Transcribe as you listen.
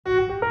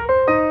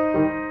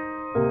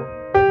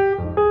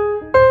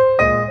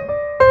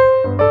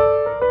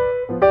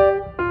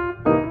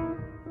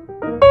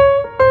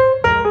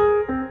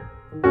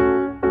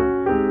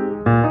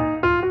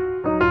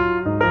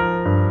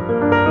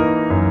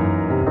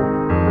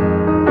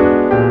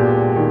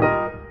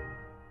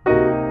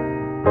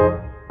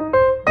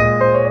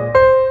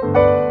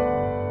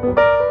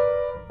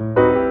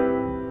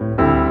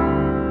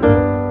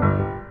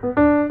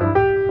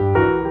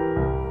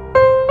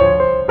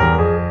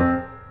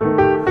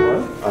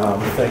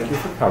you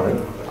for coming.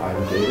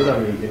 I'm David.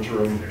 I'm the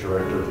interim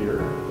director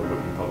here at the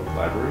Whitman Public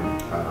Library.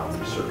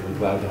 We're certainly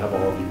glad to have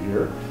all of you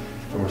here.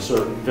 And we're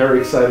certainly very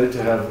excited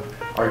to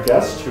have our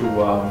guest who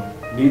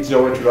needs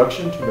no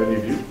introduction to many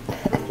of you.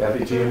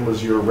 Kathleen Teahan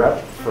was your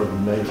rep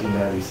from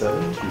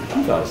 1997 to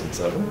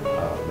 2007.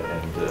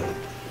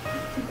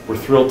 We're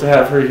thrilled to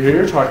have her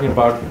here talking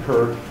about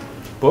her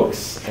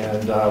books,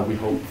 and we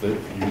hope that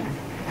you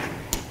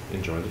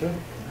enjoy the day.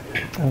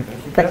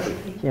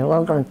 You're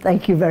welcome.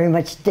 Thank you very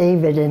much,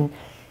 David. And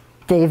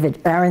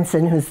David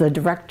Aronson, who's the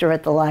director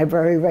at the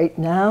library right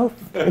now,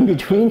 in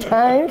between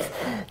times,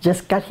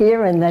 just got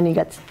here and then he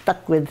got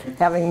stuck with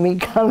having me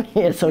come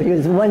here. So he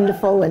was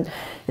wonderful, and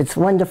it's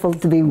wonderful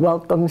to be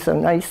welcomed so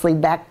nicely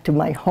back to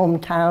my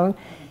hometown.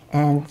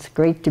 And it's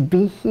great to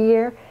be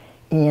here.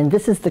 And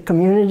this is the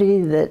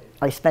community that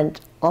I spent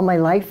all my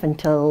life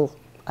until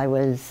I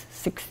was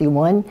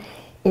 61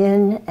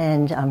 in,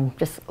 and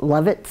just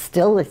love it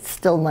still. It's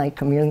still my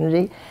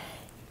community.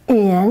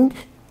 And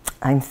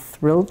I'm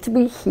thrilled to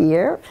be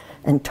here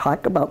and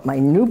talk about my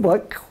new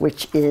book,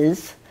 which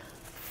is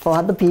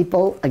For the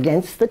People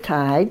Against the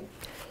Tide.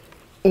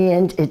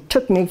 And it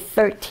took me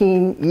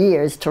 13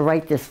 years to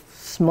write this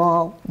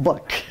small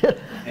book.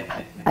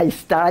 I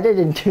started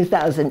in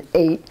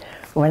 2008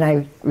 when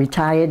I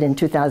retired in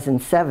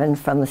 2007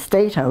 from the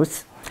State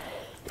House.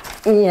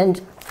 And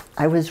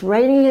I was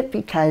writing it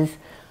because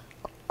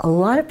a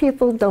lot of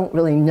people don't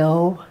really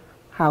know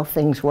how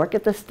things work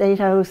at the State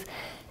House,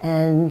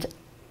 and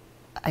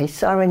I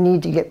saw a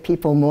need to get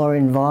people more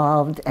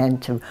involved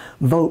and to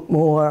vote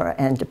more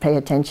and to pay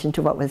attention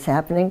to what was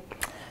happening.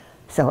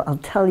 So I'll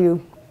tell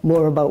you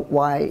more about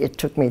why it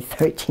took me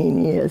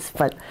 13 years,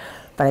 but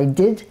I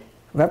did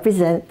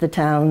represent the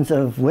towns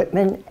of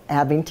Whitman,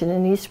 Abington,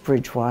 and East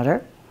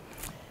Bridgewater,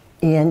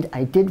 and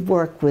I did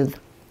work with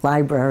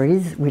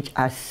libraries, which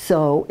are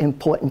so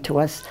important to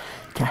us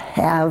to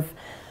have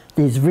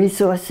these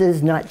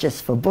resources, not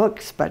just for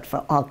books, but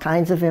for all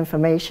kinds of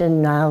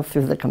information now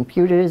through the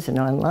computers and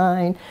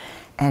online,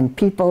 and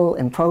people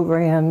and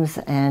programs.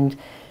 And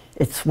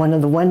it's one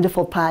of the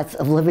wonderful parts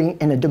of living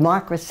in a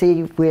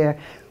democracy where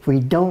we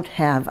don't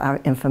have our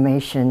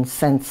information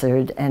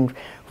censored and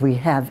we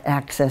have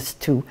access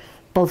to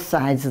both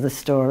sides of the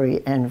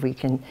story, and we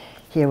can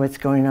hear what's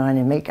going on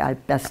and make our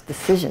best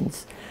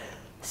decisions.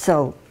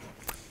 So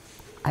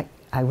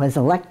I was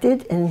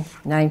elected in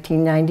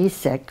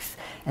 1996,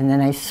 and then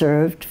I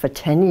served for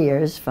 10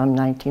 years from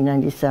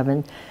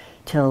 1997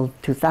 till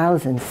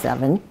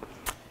 2007.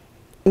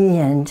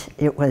 And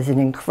it was an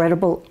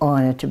incredible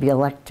honor to be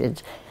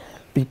elected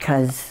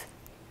because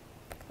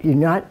you're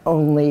not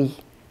only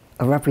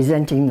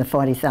representing the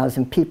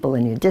 40,000 people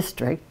in your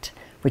district,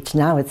 which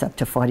now it's up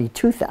to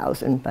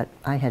 42,000, but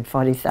I had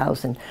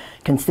 40,000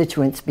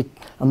 constituents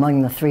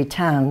among the three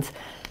towns.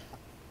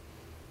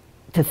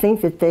 To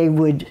think that they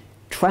would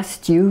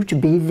trust you to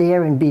be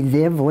there and be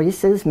their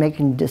voices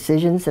making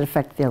decisions that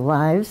affect their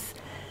lives.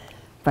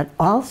 But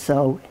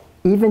also,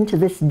 even to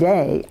this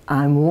day,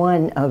 I'm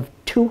one of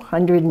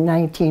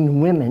 219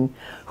 women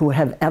who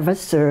have ever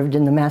served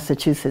in the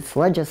Massachusetts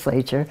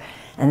legislature,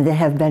 and there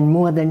have been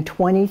more than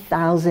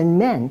 20,000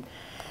 men.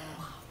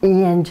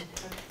 And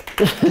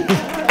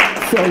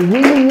so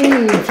we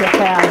need to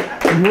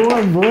have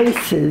more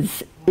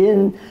voices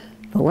in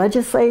the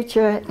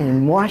legislature,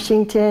 in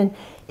Washington,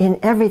 in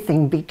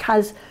everything,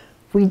 because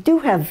we do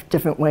have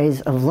different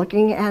ways of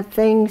looking at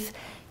things,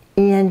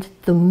 and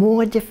the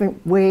more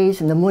different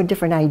ways and the more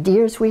different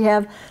ideas we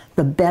have,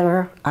 the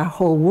better our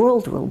whole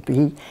world will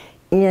be.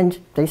 And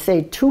they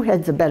say 2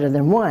 heads are better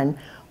than 1.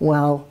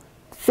 Well,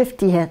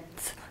 50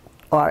 heads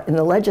are in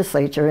the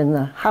legislature. In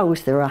the House,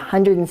 there are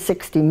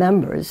 160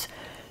 members.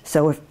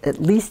 So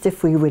at least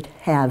if we would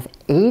have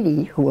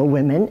 80 who are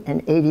women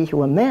and 80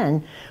 who are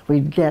men,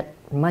 we'd get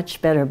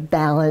much better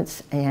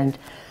balance and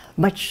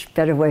much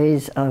better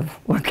ways of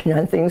working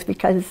on things,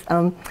 because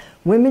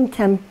women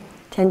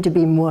tend to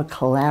be more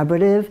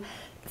collaborative.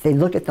 They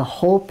look at the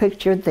whole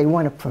picture. They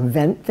want to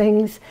prevent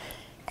things.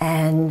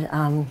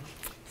 And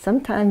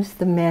sometimes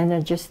the men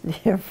are just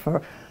there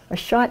for a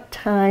short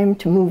time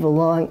to move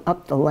along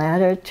up the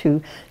ladder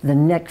to the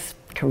next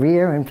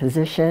career and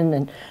position.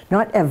 And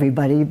not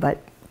everybody,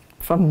 but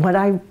from what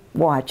I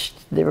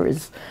watched, there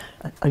is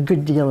a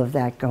good deal of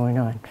that going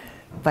on.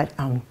 But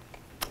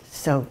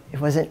so it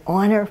was an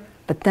honor.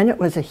 But then it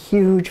was a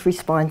huge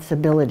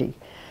responsibility.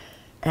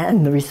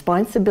 And the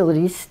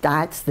responsibility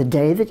starts the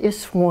day that you're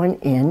sworn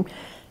in.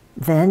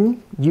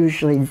 Then,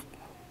 usually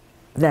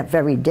that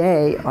very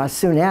day or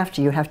soon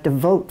after, you have to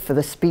vote for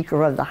the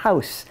Speaker of the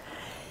House.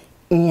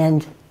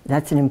 And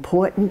that's an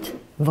important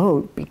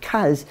vote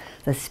because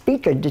the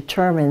Speaker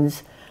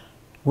determines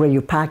where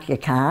you park your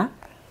car,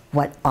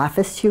 what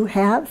office you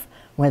have,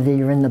 whether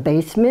you're in the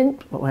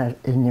basement or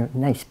in your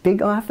nice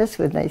big office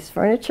with nice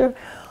furniture,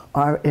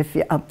 or if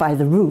you're up by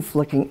the roof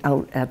looking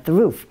out at the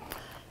roof.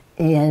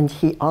 And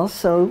he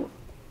also,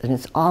 and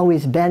it's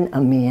always been a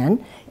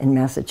man in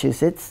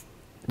Massachusetts,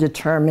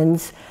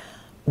 determines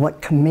what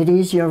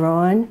committees you're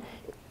on.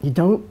 You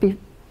don't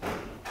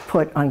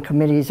put on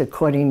committees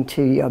according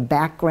to your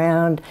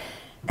background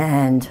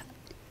and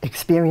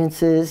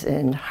experiences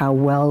and how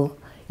well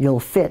you'll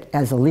fit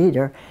as a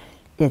leader.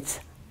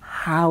 It's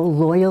how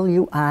loyal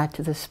you are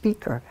to the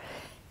speaker.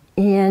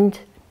 And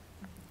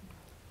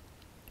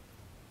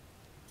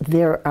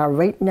there are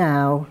right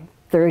now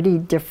 30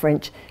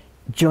 different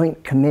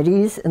joint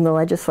committees in the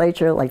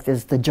legislature, like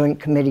there's the Joint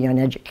Committee on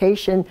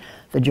Education,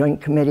 the Joint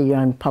Committee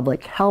on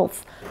Public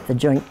Health, the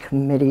Joint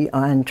Committee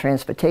on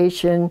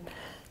Transportation,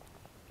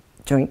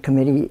 Joint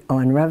Committee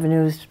on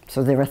Revenues,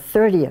 so there are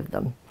 30 of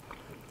them.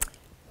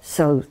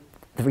 So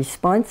the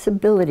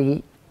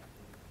responsibility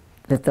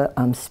that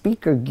the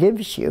speaker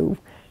gives you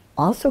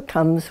also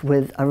comes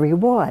with a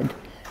reward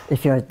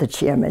if you're the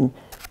chairman.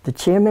 The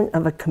chairman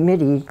of a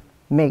committee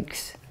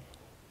makes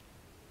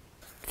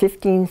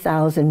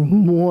 $15,000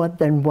 more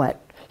than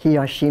what he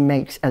or she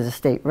makes as a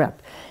state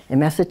rep. In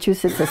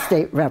Massachusetts, a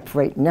state rep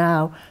right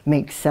now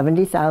makes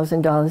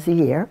 $70,000 a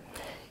year,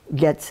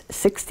 gets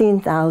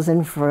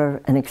 $16,000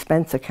 for an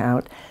expense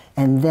account,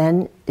 and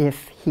then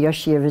if he or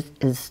she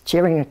is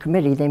chairing a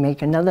committee, they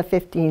make another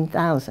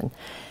 $15,000.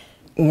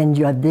 And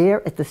you're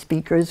there at the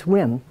speaker's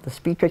whim. The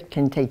speaker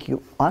can take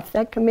you off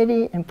that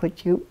committee and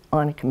put you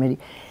on a committee.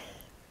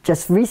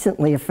 Just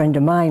recently, a friend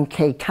of mine,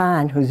 Kay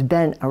Khan, who's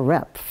been a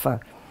rep for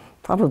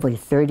probably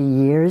 30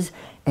 years,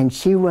 and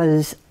she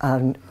was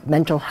a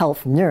mental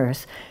health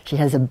nurse. She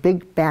has a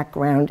big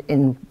background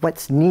in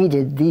what's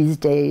needed these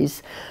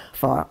days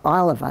for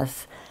all of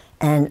us.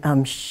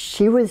 And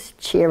she was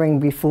chairing,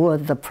 before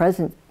the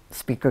present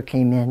speaker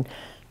came in,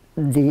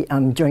 the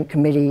Joint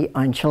Committee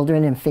on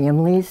Children and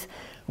Families,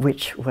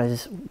 which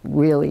was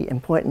really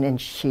important, and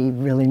she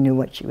really knew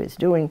what she was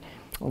doing.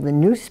 Well, the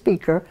new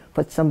speaker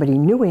put somebody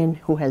new in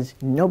who has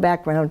no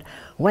background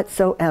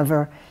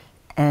whatsoever,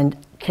 and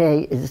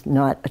Kay is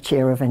not a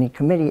chair of any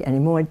committee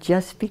anymore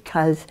just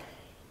because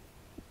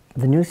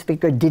the new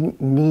speaker didn't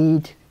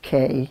need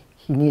Kay.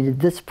 He needed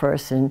this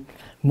person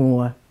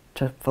more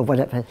for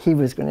whatever he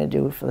was going to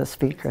do for the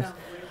speakers.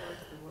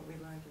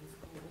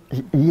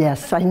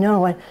 Yes, I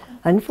know.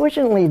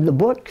 Unfortunately, the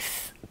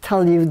books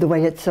tell you the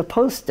way it's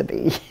supposed to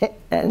be,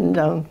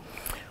 and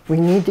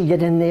we need to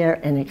get in there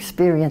and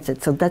experience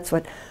it. So that's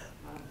what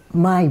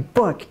my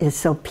book is,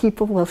 so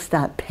people will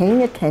start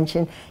paying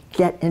attention,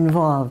 get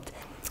involved.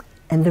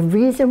 And the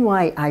reason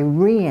why I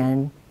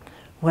ran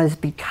was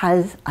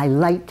because I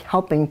liked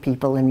helping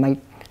people, and my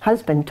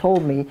husband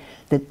told me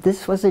that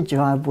this was a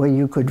job where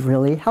you could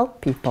really help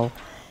people.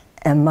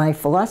 And my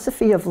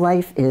philosophy of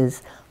life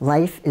is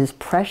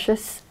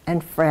precious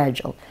and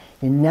fragile.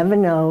 You never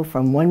know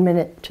from one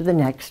minute to the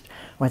next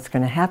what's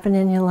going to happen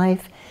in your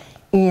life.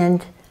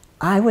 And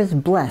I was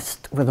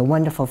blessed with a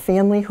wonderful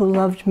family who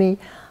loved me.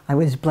 I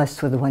was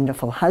blessed with a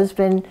wonderful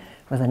husband,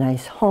 with a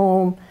nice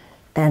home,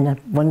 and a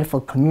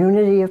wonderful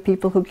community of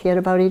people who cared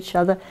about each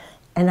other.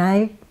 And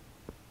I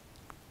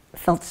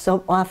felt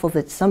so awful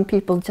that some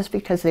people, just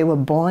because they were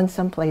born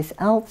someplace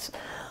else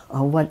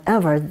or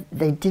whatever,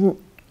 they didn't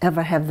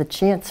ever have the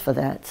chance for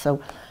that.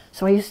 So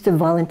I used to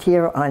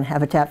volunteer on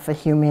Habitat for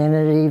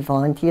Humanity,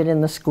 volunteered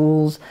in the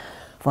schools,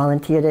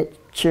 volunteered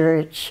at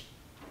church,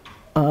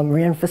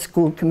 ran for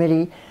school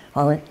committee,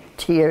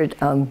 volunteered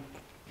on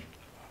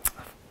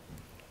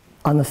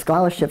the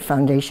Scholarship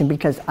Foundation,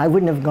 because I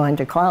wouldn't have gone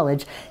to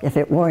college if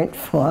it weren't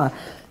for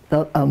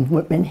the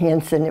Whitman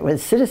Hanson. It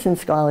was Citizen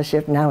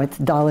Scholarship, now it's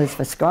Dollars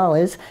for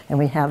Scholars, and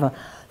we have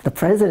the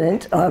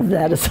president of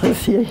that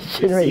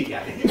association. Right?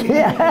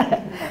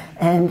 Yeah,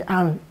 and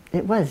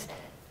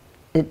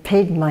it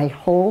paid my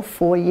whole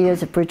 4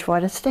 years at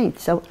Bridgewater State,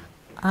 so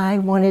I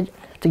wanted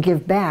to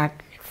give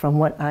back from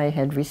what I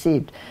had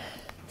received.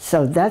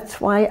 So that's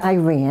why I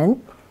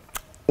ran,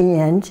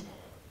 and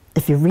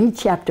if you read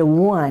chapter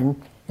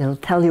 1, it'll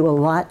tell you a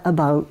lot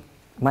about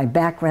my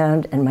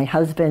background and my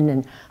husband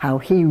and how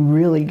he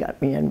really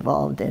got me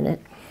involved in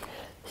it.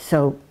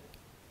 So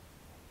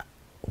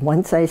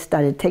once I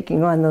started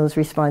taking on those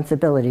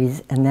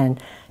responsibilities, and then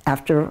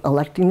after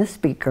electing the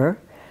speaker,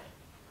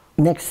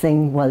 next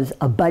thing was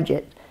a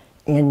budget.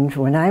 And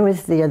when I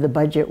was there, the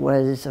budget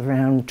was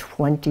around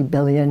 $20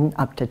 billion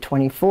up to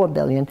 $24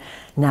 billion.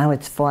 Now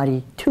it's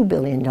 $42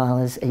 billion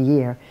a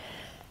year.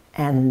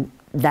 And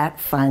that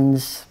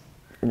funds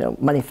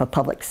money for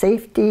public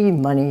safety,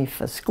 money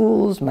for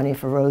schools, money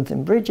for roads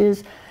and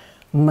bridges,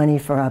 money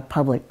for our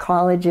public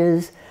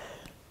colleges,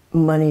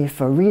 money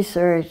for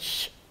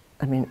research,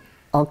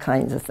 all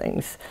kinds of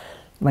things.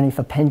 Money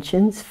for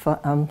pensions for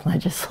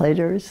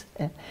legislators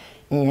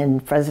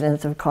and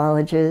presidents of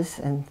colleges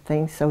and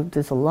things. So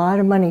there's a lot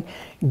of money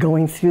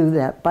going through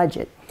that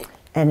budget.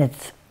 And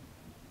it's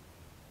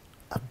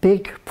a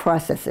big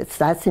process. It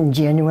starts in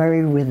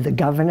January with the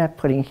governor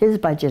putting his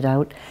budget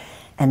out,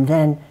 and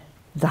then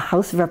the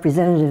House of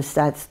Representatives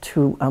starts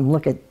to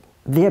look at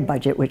their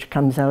budget, which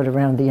comes out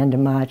around the end of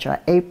March or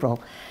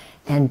April.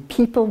 And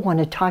people want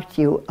to talk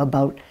to you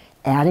about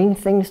adding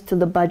things to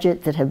the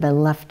budget that have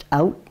been left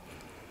out.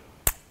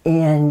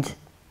 And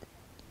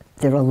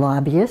there are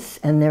lobbyists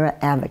and there are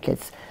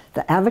advocates.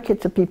 The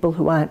advocates are people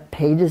who aren't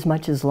paid as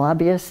much as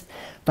lobbyists,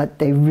 but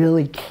they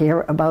really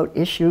care about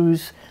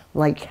issues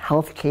like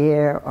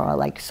healthcare or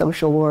like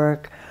social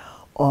work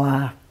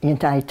or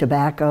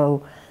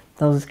anti-tobacco,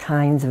 those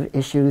kinds of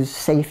issues,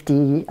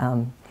 safety.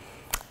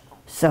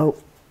 So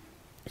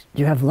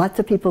you have lots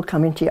of people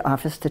coming to your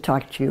office to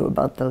talk to you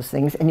about those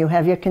things, and you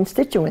have your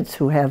constituents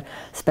who have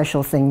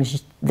special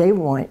things they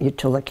want you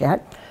to look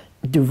at.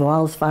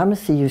 Duval's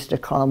Pharmacy used to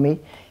call me,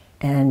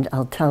 and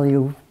I'll tell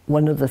you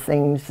one of the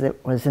things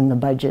that was in the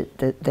budget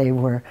that they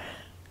were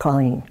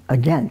calling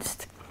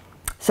against.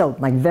 So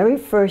my very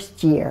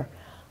first year,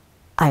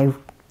 I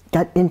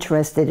got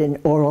interested in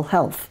oral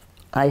health.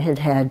 I had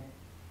had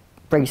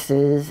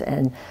braces,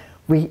 and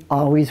we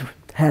always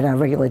had our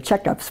regular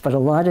checkups, but a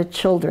lot of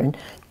children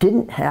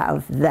didn't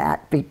have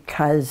that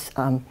because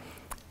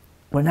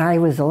when I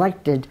was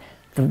elected,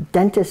 the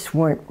dentists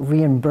weren't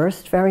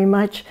reimbursed very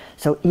much,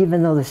 so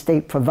even though the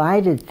state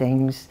provided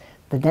things,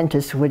 the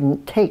dentists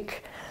wouldn't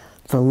take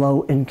the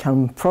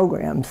low-income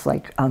programs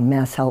like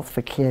Mass Health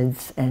for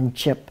Kids and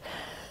CHIP.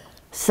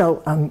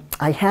 So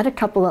I had a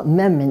couple of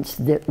amendments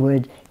that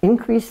would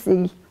increase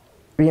the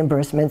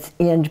reimbursements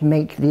and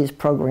make these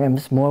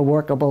programs more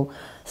workable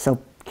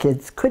so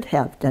kids could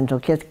have dental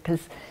care,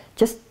 because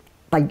just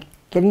by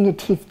getting your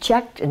teeth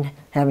checked and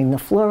having the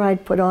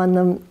fluoride put on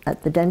them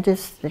at the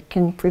dentist, it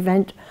can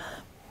prevent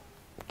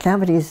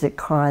cavities that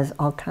cause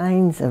all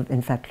kinds of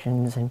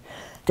infections and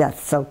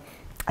deaths. So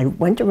I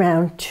went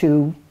around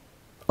to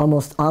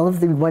almost all of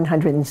the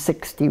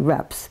 160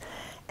 reps,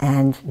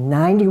 and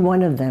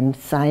 91 of them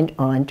signed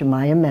on to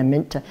my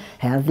amendment to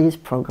have these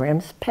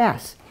programs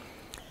pass.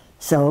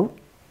 So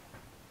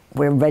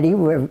we're ready,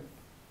 we're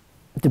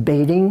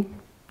debating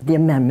the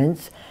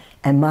amendments,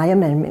 and my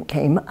amendment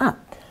came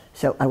up.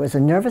 So I was a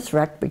nervous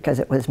wreck because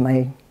it was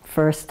my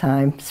first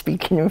time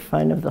speaking in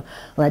front of the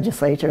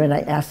legislature, and I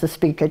asked the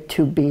speaker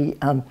to be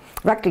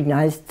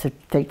recognized to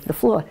take the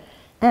floor.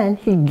 And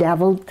he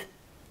gavelled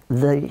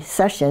the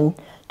session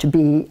to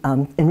be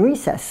in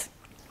recess.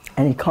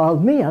 And he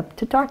called me up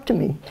to talk to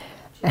me.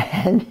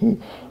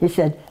 And he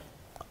said,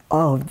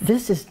 oh,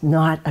 this is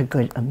not a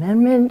good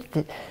amendment.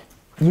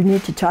 You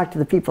need to talk to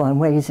the people on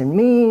Ways and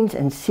Means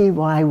and see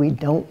why we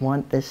don't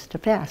want this to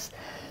pass.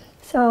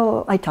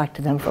 So I talked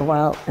to them for a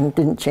while and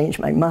didn't change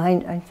my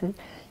mind. I said,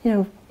 you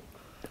know,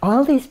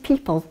 all these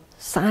people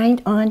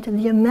signed on to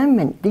the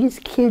amendment. These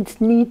kids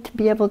need to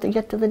be able to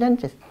get to the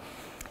dentist.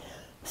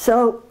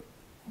 So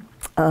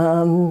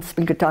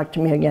speaker talked to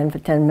me again for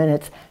 10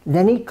 minutes.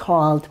 Then he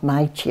called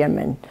my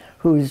chairman,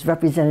 who's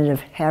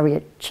Representative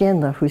Harriet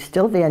Chandler, who's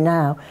still there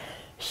now.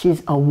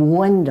 She's a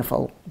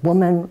wonderful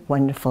woman,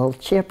 wonderful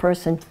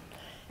chairperson,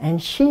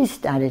 and she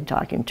started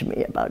talking to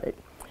me about it.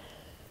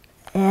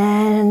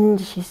 And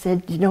she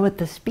said, you know what,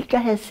 the speaker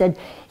has said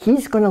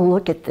he's going to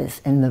look at this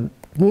in the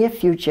near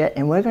future,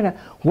 and we're going to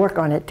work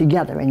on it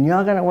together, and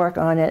you're going to work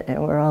on it,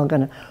 and we're all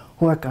going to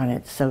work on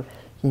it. So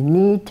you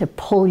need to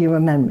pull your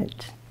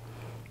amendment.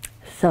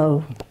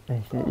 So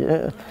I said,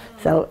 yeah.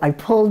 So I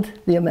pulled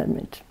the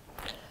amendment.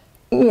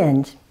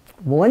 And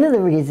one of the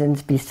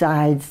reasons,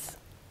 besides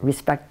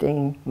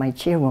respecting my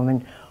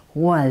chairwoman,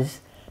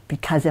 was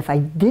because if I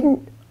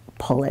didn't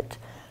pull it,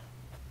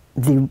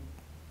 the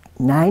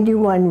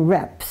 91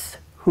 reps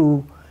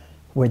who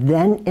were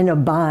then in a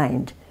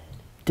bind,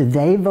 do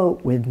they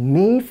vote with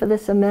me for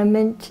this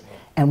amendment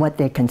and what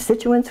their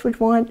constituents would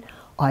want,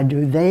 or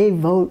do they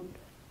vote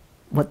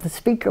what the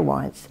speaker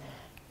wants?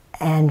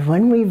 And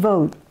when we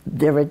vote,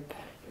 there are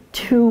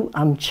two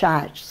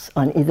charts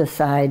on either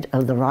side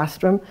of the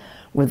rostrum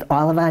with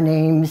all of our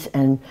names,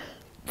 and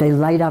they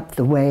light up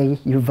the way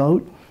you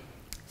vote.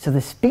 So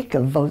the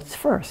speaker votes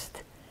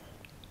first.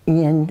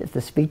 And if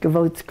the speaker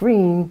votes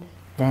green,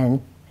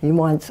 then he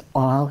wants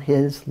all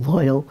his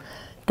loyal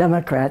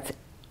Democrats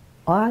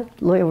or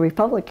loyal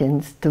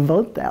Republicans to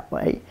vote that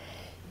way.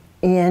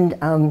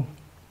 And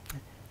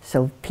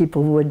so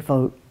people would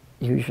vote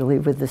usually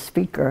with the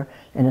speaker,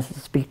 and if the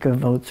speaker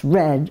votes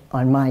red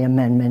on my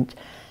amendment,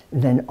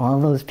 then all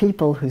those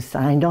people who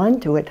signed on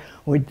to it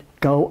would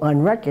go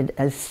on record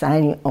as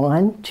signing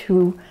on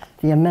to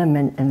the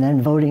amendment and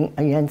then voting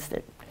against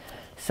it.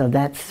 So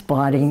that's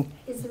spotting.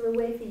 Is there a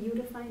way for you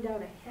to find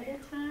out ahead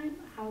of time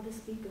how the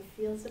speaker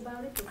feels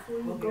about it before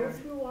you go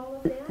through all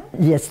of that?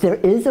 Yes, there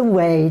is a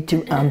way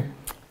to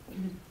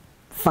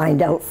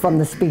find out from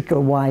the speaker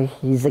why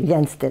he's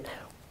against it.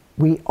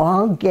 We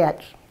all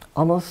get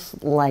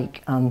almost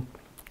like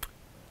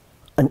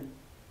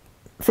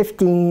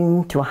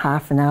 15 to a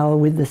half an hour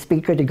with the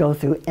speaker to go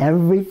through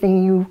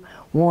everything you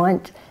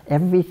want,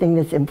 everything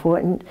that's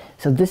important.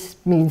 So this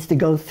means to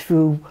go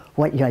through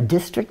what your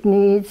district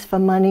needs for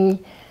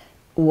money,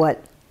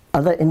 what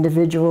other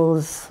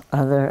individuals,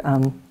 other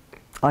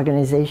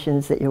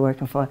organizations that you're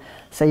working for.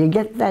 So you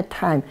get that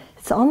time.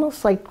 It's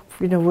almost like,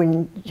 you know,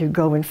 when you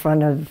go in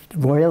front of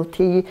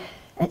royalty,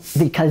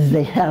 because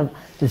they have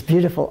this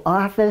beautiful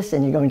office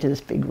and you go into this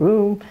big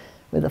room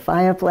with a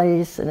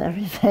fireplace and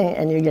everything,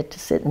 and you get to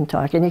sit and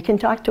talk. And you can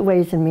talk to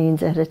Ways and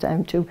Means at a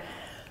time too.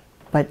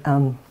 But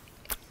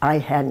I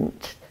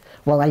hadn't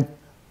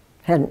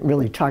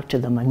really talked to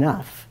them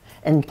enough.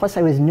 And plus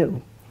I was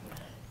new.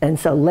 And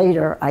so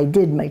later I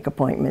did make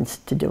appointments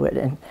to do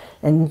it.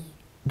 And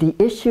the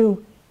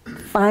issue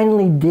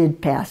finally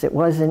did pass. It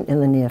wasn't in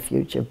the near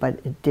future, but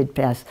it did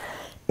pass.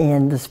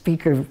 And the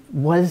speaker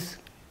was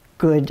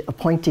good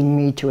appointing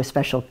me to a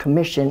special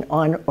commission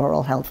on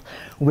oral health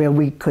where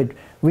we could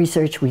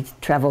research. We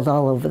traveled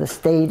all over the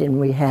state and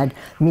we had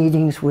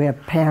meetings where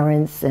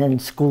parents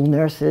and school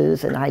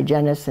nurses and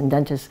hygienists and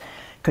dentists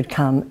could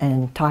come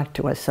and talk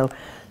to us.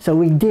 So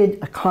we did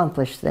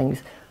accomplish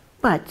things.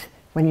 But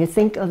when you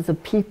think of the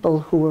people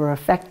who were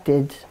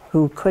affected,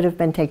 who could have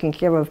been taken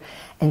care of,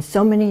 and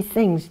so many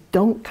things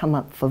don't come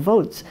up for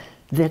votes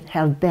that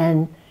have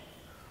been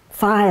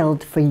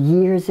filed for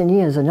years and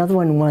years. Another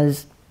one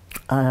was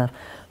a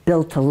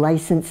bill to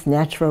license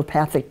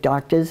naturopathic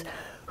doctors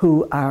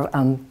who are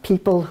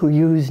people who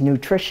use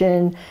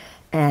nutrition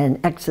and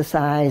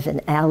exercise and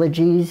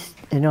allergies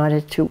in order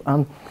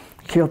to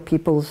cure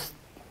people's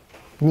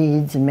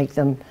needs and make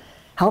them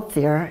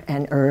healthier,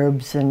 and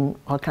herbs and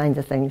all kinds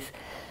of things.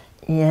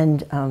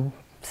 And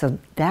so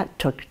that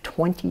took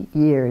 20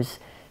 years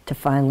to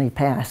finally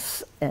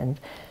pass. And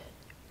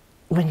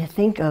when you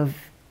think of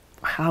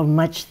how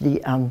much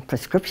the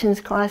prescriptions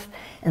cost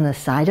and the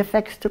side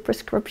effects to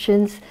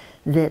prescriptions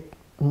that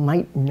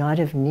might not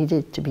have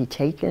needed to be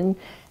taken,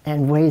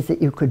 and ways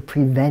that you could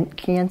prevent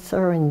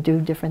cancer and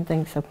do different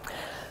things.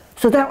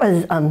 So that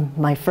was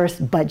my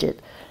first budget.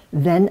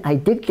 Then I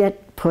did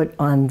get put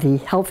on the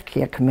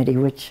healthcare committee,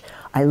 which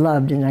I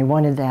loved, and I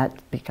wanted that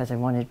because I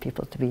wanted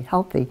people to be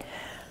healthy.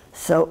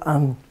 So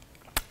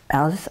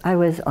as I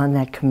was on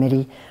that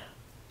committee,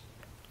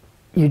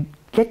 you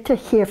get to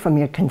hear from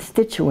your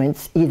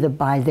constituents either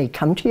by they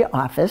come to your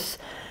office,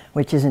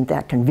 which isn't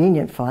that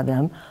convenient for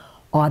them,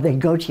 or they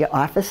go to your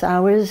office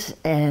hours,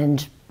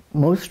 and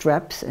most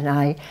reps and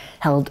I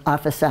held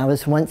office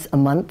hours once a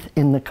month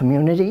in the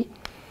community.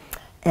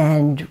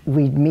 And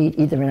we'd meet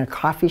either in a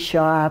coffee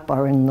shop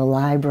or in the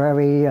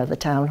library or the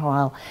town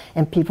hall,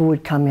 and people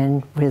would come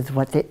in with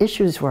what their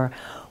issues were.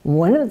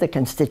 One of the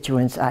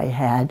constituents I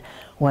had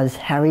was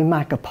Harry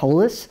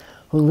Markopoulos,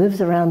 who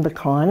lives around the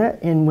corner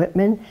in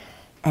Whitman,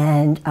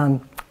 and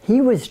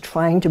he was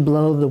trying to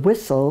blow the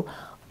whistle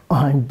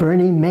on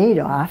Bernie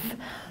Madoff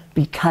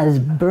because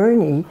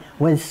Bernie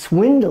was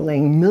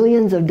swindling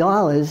millions of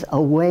dollars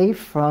away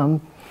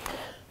from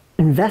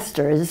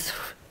investors,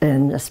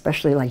 and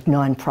especially like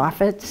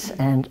nonprofits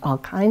and all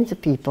kinds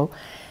of people.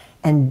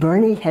 And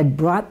Bernie had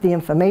brought the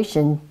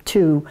information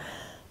to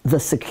the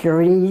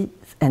Securities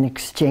and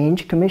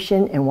Exchange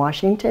Commission in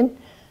Washington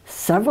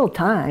several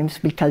times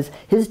because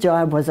his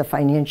job was a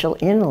financial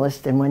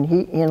analyst, and when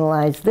he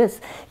analyzed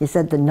this, he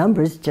said the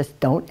numbers just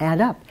don't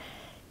add up.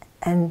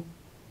 And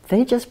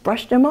they just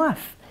brushed him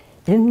off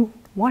in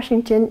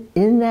Washington,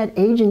 in that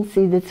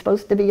agency that's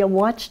supposed to be a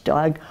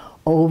watchdog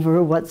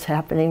over what's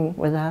happening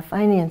with our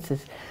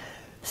finances.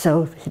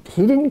 So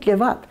he didn't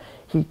give up.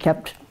 He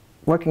kept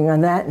working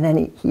on that, and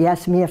then he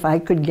asked me if I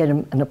could get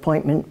him an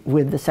appointment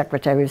with the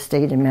Secretary of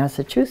State in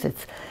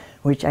Massachusetts,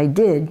 which I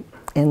did,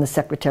 and the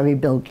Secretary,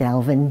 Bill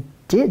Galvin,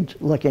 did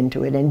look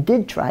into it and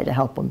did try to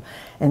help him.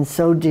 And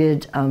so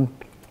did,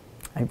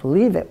 I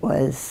believe it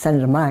was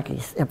Senator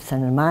Markey. Yep,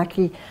 Senator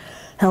Markey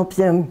helped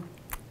him,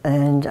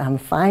 and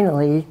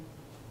finally,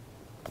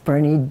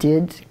 Bernie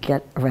did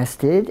get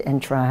arrested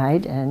and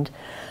tried,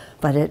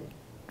 but it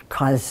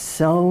caused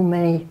so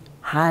many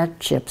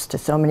hardships to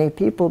so many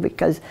people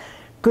because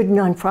good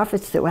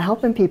nonprofits that were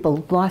helping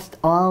people lost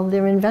all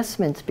their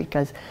investments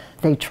because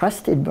they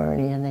trusted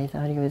Bernie and they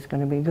thought he was going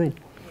to be good.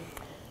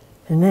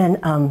 And then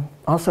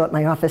also at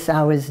my office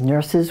hours,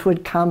 nurses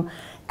would come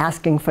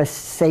asking for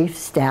safe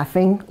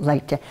staffing,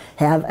 like to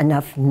have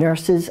enough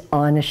nurses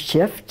on a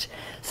shift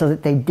so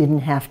that they didn't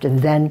have to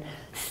then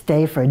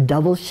stay for a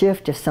double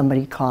shift if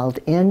somebody called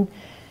in.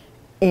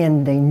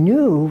 And they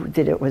knew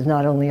that it was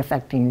not only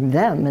affecting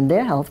them and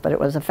their health, but it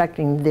was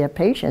affecting their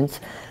patients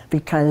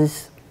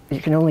because you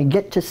can only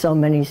get to so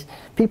many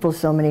people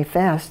so many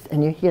fast,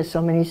 and you hear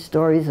so many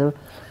stories of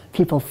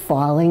people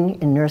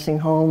falling in nursing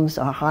homes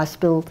or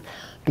hospitals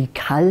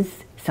because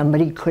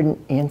somebody couldn't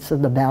answer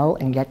the bell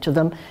and get to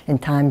them in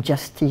time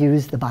just to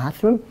use the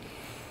bathroom.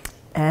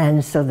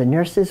 And so the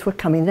nurses were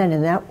coming then,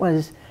 and that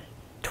was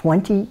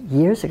 20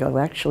 years ago,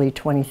 actually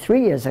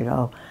 23 years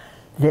ago,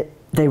 that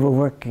they were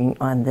working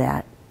on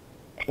that.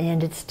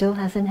 And it still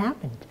hasn't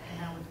happened.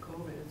 Now with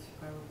COVID, it's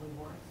probably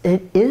worse.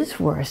 It is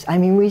worse. I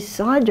mean, we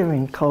saw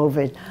during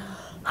COVID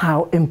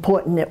how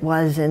important it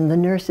was, and the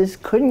nurses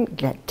couldn't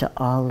get to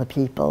all the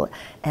people.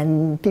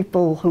 And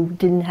people who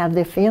didn't have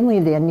their family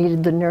there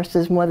needed the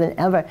nurses more than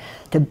ever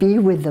to be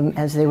with them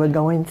as they were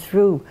going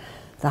through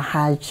the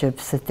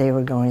hardships that they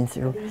were going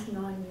through. Are these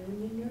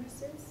non-union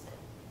nurses?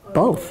 Or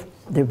Both.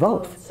 They're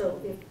both. So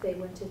if they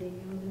went to the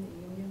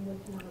union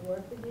would want to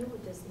work with you, or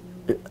does the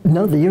union?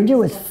 No,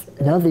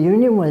 the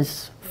union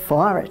was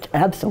for it,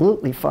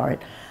 absolutely for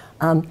it.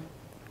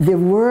 There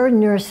were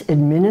nurse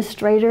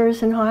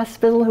administrators in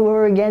hospital who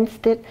were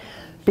against it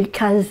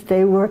because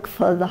they work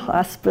for the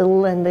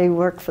hospital and they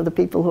work for the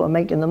people who are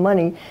making the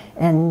money.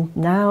 And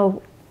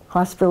now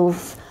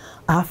hospitals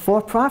are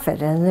for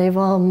profit, and they've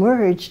all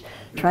merged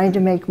trying to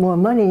make more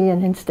money,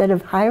 and instead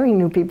of hiring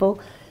new people,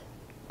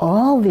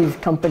 all these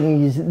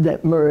companies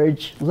that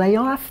merge lay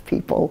off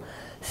people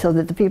so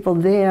that the people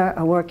there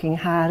are working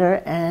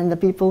harder and the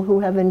people who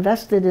have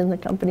invested in the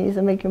companies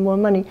are making more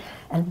money.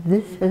 And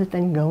this has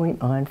been going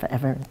on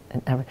forever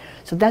and ever.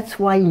 So that's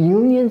why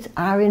unions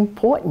are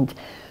important,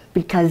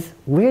 because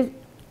we're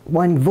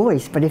one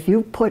voice, but if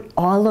you put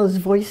all those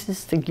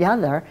voices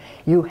together,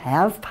 you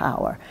have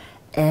power.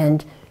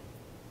 And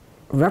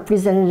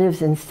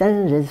representatives and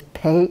senators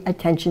pay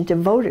attention to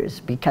voters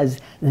because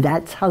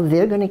that's how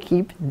they're going to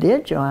keep their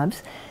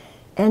jobs.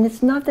 And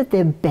it's not that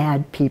they're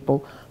bad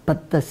people,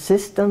 but the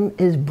system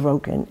is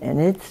broken, and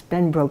it's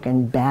been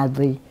broken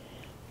badly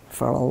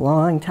for a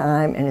long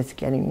time, and it's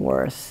getting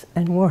worse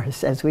and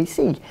worse as we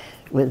see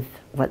with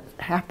what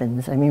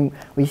happens. I mean,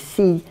 we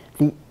see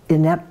the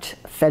inept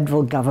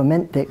federal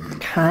government that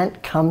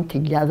can't come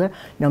together.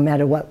 No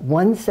matter what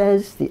one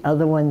says, the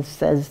other one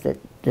says that,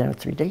 you know,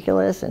 it's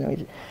ridiculous,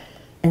 and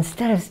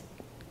instead of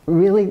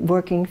really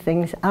working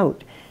things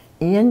out.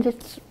 And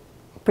it's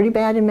pretty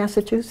bad in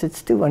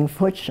Massachusetts too,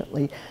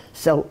 unfortunately.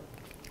 So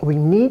we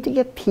need to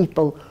get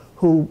people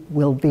who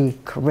will be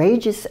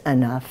courageous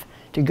enough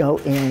to go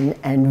in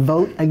and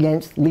vote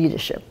against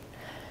leadership.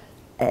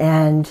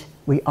 And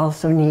we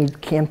also need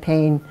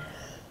campaign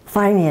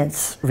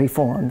finance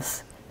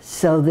reforms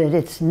so that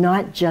it's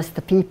not just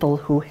the people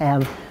who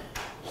have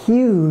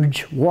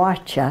huge war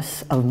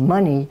chests of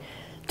money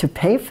to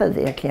pay for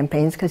their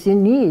campaigns, because you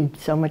need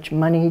so much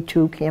money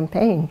to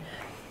campaign.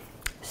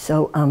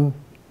 So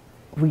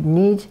we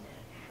need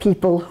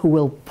people who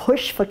will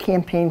push for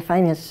campaign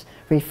finance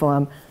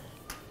reform.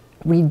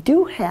 We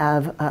do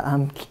have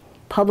a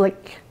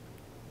public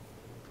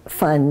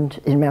fund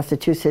in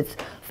Massachusetts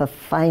for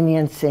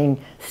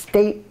financing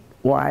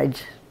statewide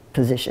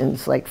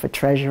positions, like for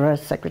treasurer,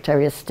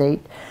 secretary of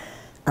state,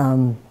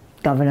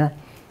 governor.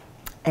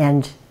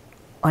 And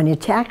on your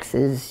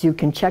taxes, you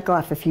can check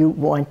off if you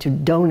want to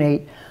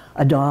donate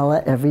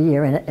 $1 every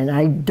year, and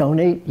I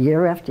donate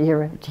year after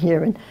year after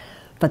year.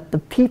 But the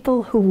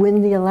people who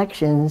win the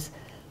elections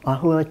or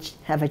who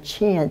have a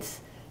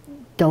chance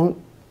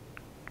don't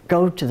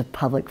go to the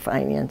public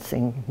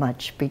financing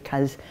much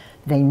because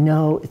they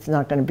know it's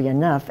not going to be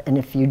enough. And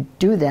if you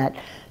do that,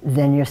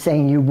 then you're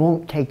saying you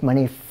won't take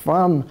money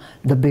from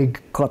the big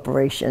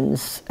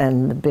corporations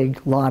and the big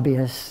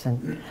lobbyists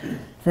and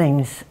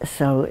things.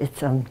 So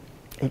it's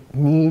it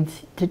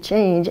needs to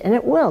change, and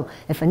it will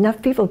if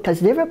enough people, because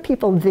there are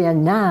people there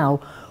now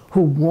who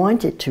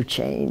want it to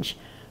change,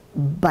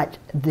 but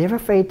they're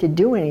afraid to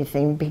do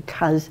anything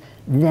because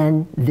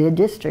then their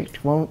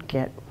district won't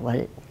get what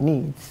it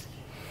needs.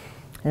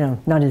 You know,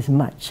 not as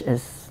much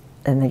as,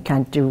 and they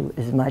can't do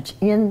as much,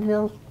 and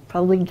they'll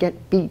probably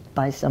get beat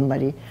by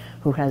somebody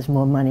who has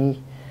more money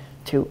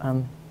to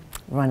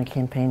run a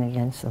campaign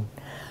against them.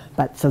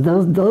 But so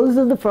those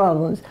are the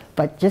problems.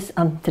 But just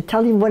to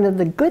tell you one of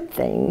the good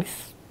things,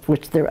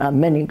 which there are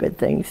many good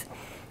things,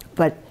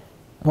 but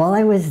while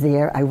I was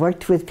there, I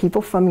worked with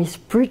people from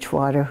East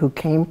Bridgewater who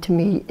came to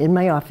me in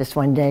my office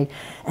one day,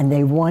 and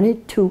they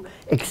wanted to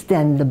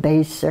extend the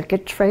Bay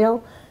Circuit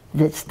Trail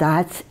that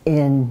starts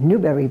in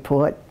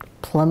Newburyport,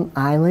 Plum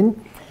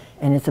Island,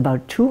 and it's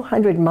about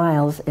 200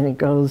 miles, and it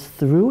goes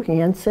through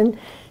Hanson,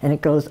 and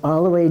it goes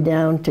all the way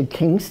down to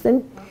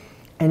Kingston,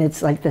 and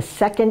it's like the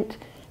second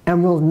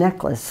emerald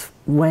necklace.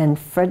 When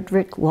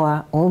Frederick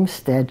Law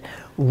Olmsted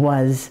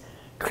was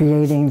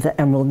creating the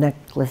emerald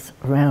necklace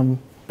around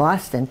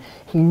Boston,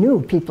 he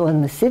knew people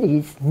in the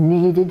cities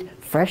needed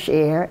fresh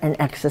air and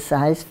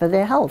exercise for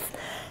their health.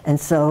 And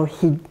so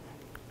he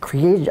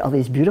created all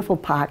these beautiful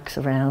parks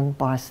around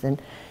Boston,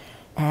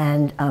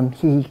 and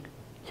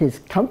his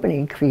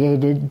company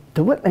created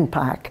the Whitman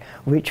Park,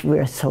 which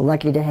we're so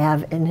lucky to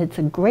have, and it's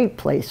a great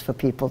place for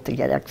people to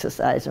get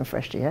exercise and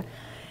fresh air.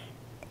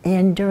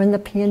 And during the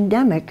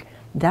pandemic,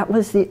 that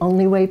was the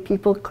only way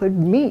people could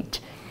meet,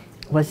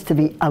 was to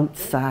be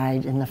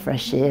outside in the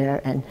fresh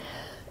air and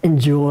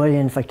enjoy,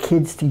 and for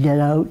kids to get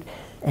out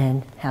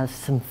and have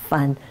some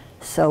fun.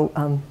 So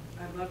I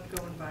loved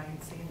going by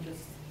and seeing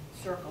just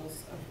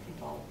circles of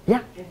people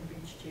yeah. in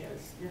beach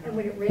chairs. You know. And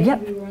when it rained,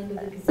 Yep. we were under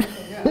the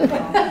gazebo.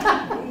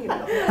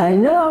 I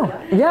know,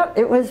 yeah,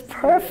 it was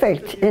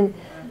perfect. And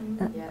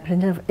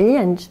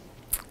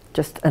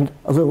just a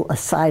little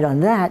aside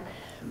on that,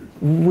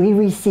 we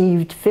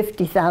received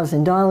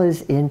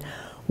 $50,000 in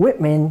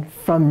Whitman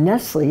from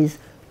Nestle's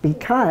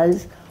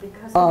because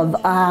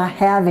of our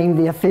having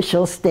the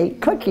official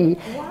state cookie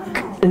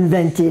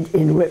invented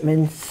in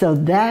Whitman. So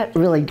that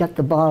really got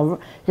the ball.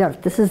 Yeah,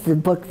 this is the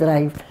book that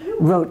I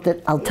wrote,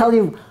 that I'll tell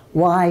you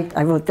why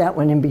I wrote that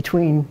one in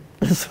between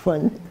this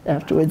one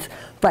afterwards.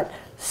 But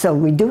so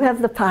we do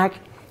have the park,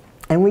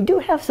 and we do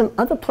have some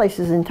other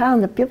places in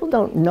town that people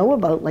don't know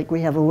about, like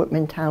we have a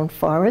Whitman Town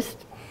Forest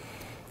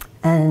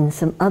and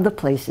some other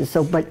places.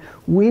 So, but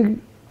we,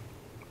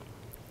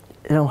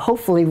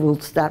 hopefully we'll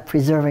start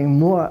preserving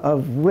more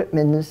of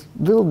Whitman's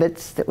little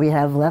bits that we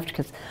have left,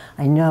 because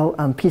I know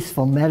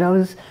Peaceful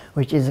Meadows,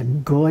 which is a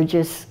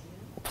gorgeous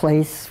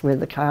place where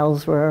the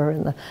cows were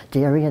and the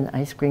dairy and the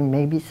ice cream.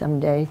 Maybe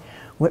someday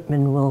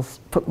Whitman will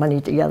put money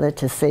together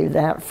to save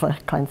that for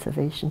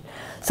conservation.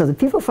 So the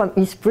people from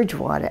East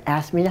Bridgewater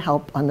asked me to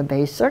help on the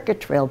Bay Circuit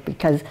Trail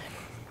because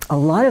a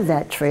lot of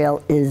that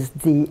trail is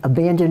the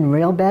abandoned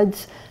rail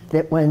beds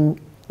that when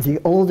the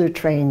older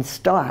trains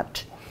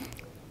stopped,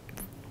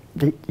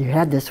 you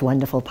had this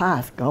wonderful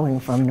path going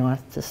from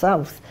north to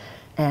south,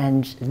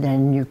 and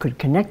then you could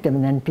connect them,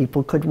 and then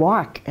people could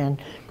walk and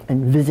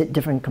visit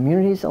different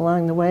communities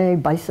along the way,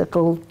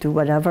 bicycle, do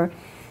whatever.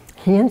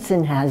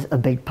 Hanson has a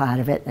big part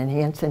of it, and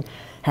Hanson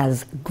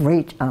has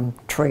great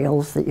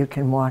trails that you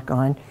can walk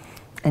on.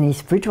 And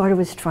East Bridgewater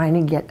was trying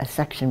to get a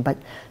section, but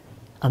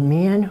a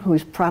man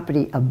whose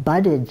property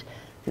abutted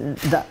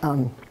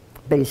the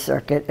Bay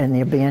Circuit and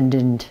the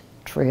abandoned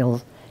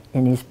trails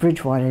in East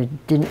Bridgewater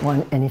didn't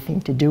want anything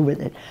to do with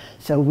it.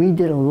 So we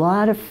did a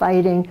lot of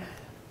fighting.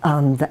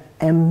 The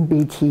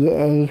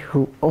MBTA,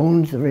 who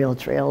owns the rail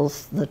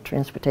trails, the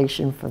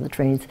transportation for the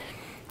trains,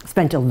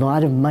 spent a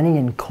lot of money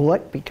in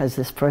court because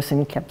this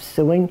person kept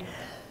suing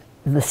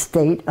the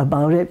state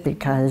about it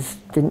because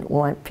didn't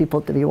want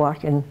people to be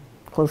walking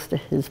close to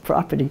his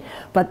property.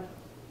 But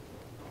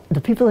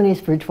the people in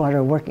East Bridgewater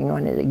are working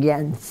on it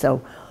again.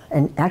 So,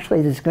 and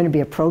actually there's going to be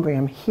a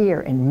program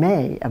here in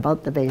May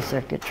about the Bay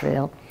Circuit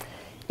Trail.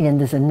 And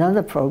there's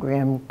another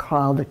program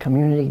called the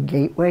Community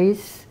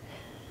Gateways.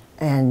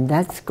 And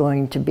that's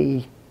going to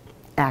be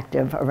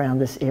active around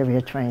this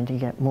area trying to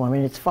get more.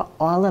 And it's for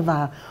all of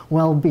our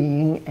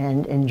well-being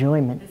and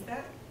enjoyment. Is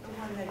that the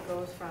one that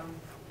goes from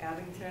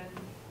Abington,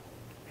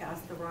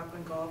 past the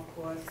Rockland Golf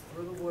Course,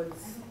 through the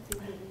woods?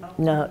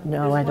 No,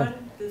 I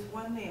don't. There's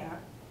one there.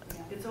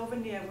 It's over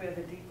near where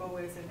the depot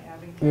is in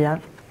Abington. Yeah.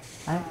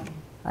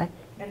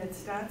 And it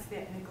starts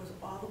there and it goes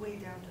all the way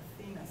down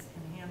to Themis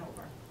in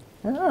Hanover.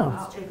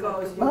 Oh. It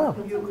goes,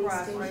 you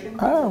cross right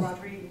across the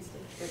street,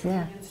 at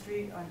Union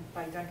Street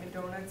by Dunkin'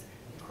 Donuts,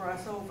 you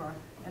cross over,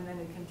 and then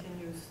it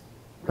continues.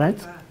 Right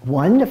That's back.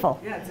 wonderful.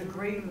 Yeah, it's a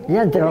great.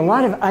 Yeah, there are a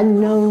lot of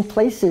unknown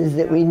places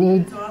that we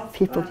need it's all,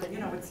 people you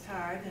know, it's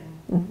tarred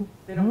and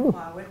they don't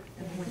plow it.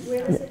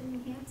 Where is it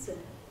in Hanson?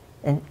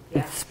 And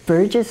it's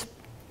Burgess,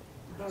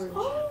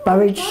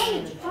 Burridge.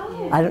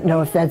 I don't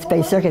know if that's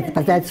Bay Circuit,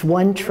 but that's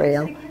one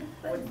trail.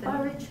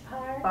 Burridge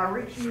Park?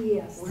 Burridge?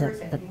 Yes. Where is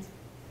it?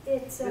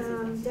 It's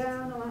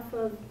down off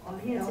of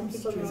Hanson,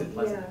 people Street.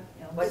 go, yeah.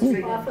 West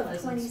Street Off and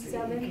of Pleasant Street,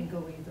 27. you can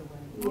go either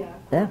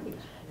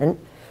way.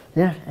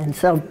 Yeah. And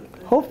so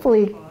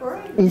hopefully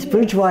East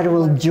Bridgewater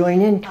will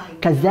join in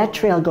because that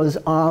trail goes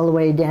all the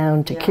way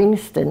down to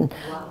Kingston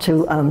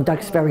to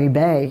Duxbury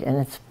Bay, and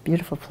it's a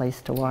beautiful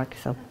place to walk.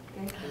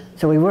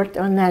 So we worked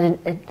on that,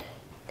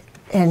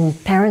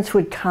 and parents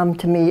would come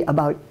to me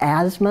about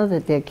asthma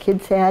that their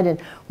kids had,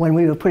 and when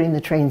we were putting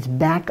the trains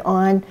back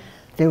on,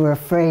 they were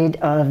afraid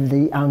of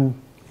the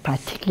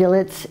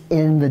particulates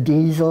in the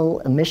diesel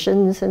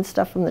emissions and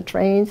stuff from the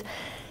trains.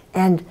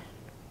 And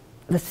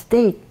the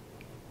state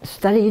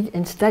studied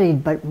and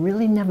studied, but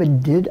really never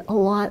did a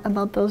lot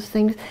about those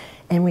things.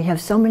 And we have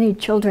so many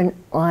children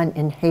on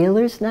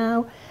inhalers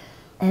now,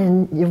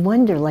 and you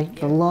wonder, like,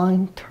 the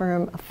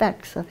long-term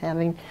effects of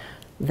having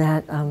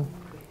that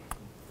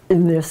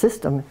in their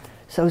system.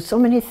 So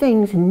many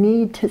things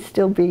need to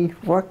still be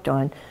worked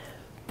on.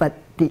 But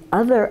the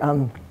other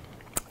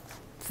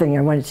thing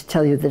I wanted to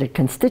tell you, that a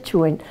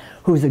constituent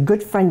who's a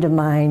good friend of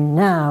mine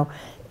now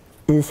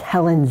is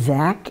Helen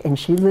Zach, and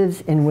she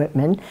lives in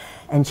Whitman,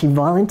 and she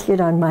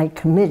volunteered on my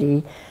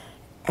committee,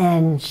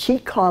 and she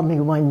called me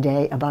one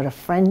day about a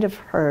friend of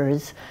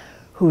hers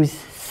whose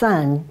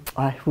son,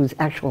 or whose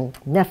actual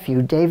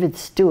nephew, David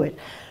Stewart,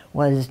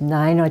 was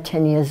 9 or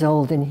 10 years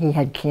old and he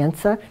had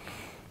cancer.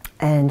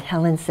 And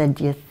Helen said,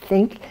 do you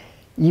think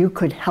you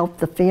could help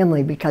the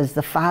family, because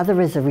the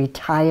father is a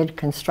retired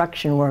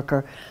construction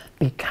worker,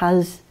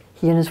 because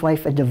he and his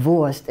wife are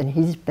divorced, and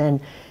he's been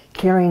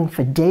caring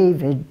for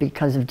David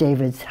because of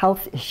David's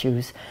health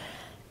issues.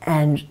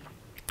 And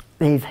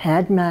they've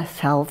had Mass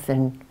Health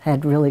and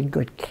had really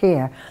good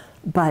care,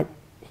 but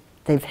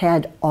they've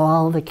had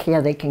all the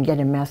care they can get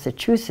in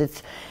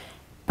Massachusetts.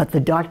 But the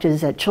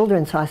doctors at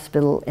Children's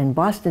Hospital in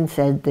Boston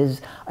said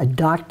there's a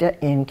doctor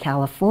in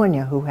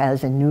California who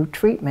has a new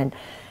treatment,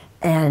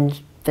 and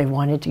they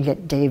wanted to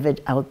get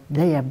David out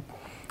there.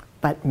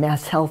 But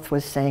Mass Health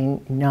was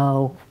saying,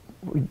 no,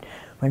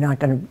 we're not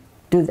going to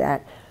do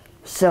that.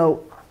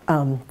 So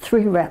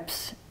 3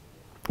 reps,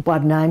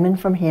 Bob Nyman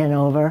from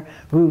Hanover,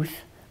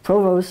 Ruth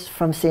Provost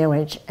from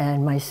Sandwich,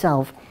 and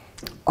myself,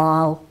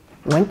 all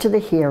went to the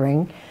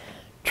hearing,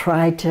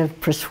 tried to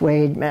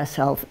persuade Mass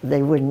Health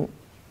they wouldn't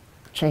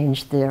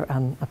change their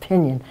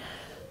opinion.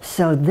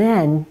 So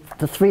then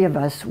the 3 of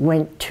us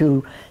went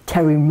to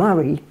Terry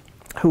Murray,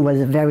 who was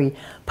a very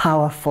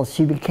powerful,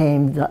 she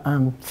became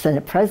the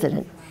Senate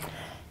president.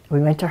 We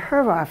went to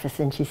her office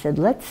and she said,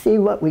 let's see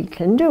what we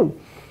can do.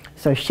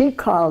 So she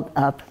called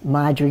up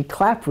Marjorie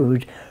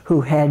Clapprood,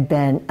 who had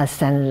been a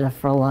senator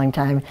for a long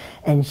time,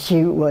 and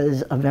she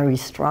was a very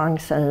strong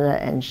senator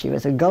and she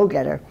was a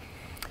go-getter.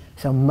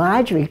 So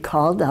Marjorie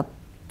called up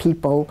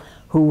people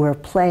who were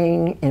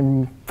playing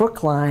in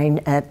Brookline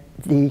at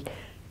the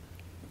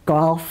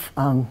golf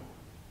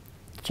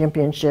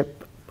championship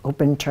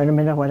open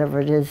tournament or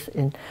whatever it is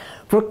in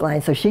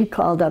Brookline. So she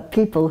called up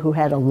people who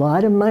had a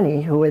lot of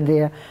money who were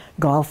there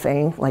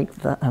golfing, like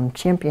the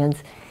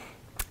champions,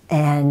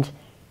 and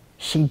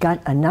she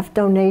got enough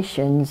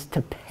donations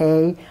to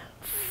pay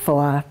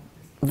for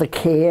the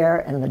care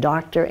and the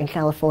doctor in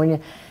California,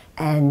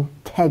 and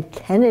Ted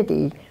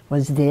Kennedy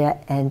was there,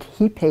 and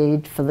he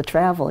paid for the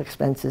travel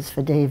expenses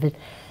for David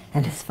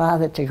and his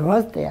father to go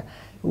out there,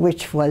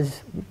 which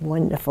was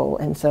wonderful.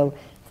 And so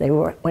they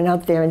went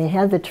out there, and he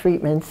had the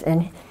treatments,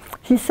 and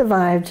he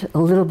survived a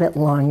little bit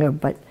longer,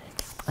 but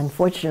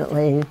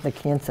unfortunately the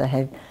cancer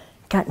had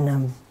gotten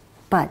him.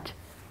 But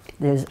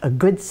there's a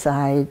good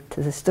side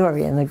to the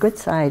story, and the good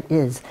side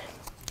is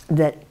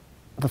that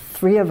the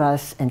three of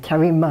us and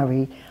Terry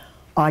Murray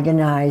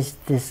organized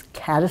this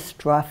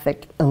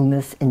catastrophic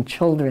illness in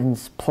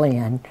children's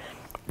plan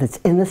that's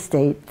in the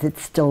state,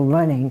 that's still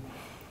running,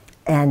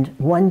 and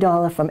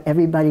 $1 from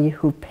everybody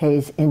who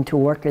pays into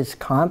workers'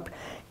 comp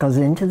goes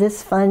into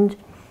this fund,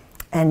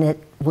 and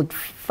it would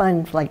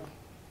fund like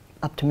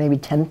up to maybe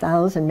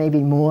 $10,000, maybe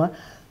more,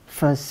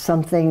 for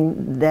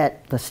something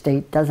that the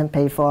state doesn't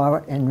pay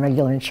for and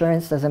regular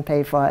insurance doesn't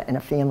pay for, and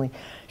a family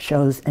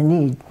shows a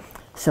need.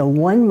 So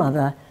one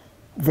mother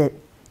that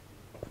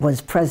was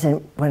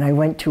present when I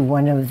went to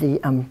one of the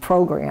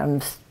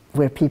programs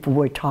where people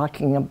were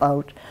talking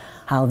about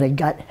how they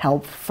got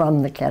help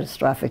from the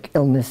catastrophic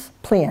illness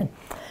plan.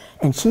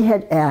 And she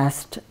had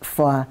asked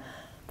for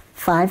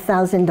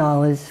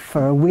 $5,000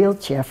 for a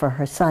wheelchair for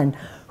her son,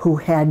 who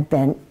had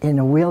been in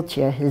a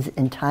wheelchair his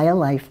entire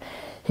life.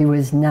 He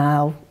was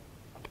now,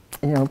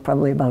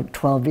 probably about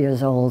 12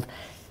 years old.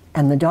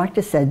 And the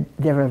doctor said,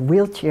 there are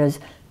wheelchairs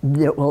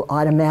that will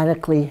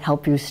automatically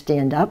help you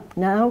stand up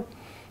now.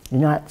 You're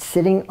not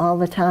sitting all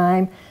the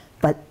time,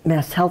 but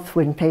Mass Health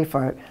wouldn't pay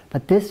for it.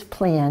 But this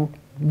plan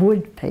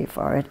would pay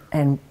for it.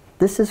 And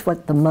this is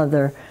what the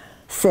mother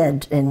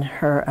said in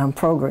her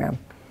program.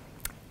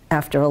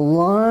 After a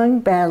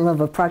long battle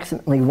of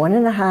approximately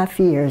 1.5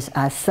 years,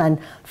 our son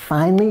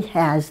finally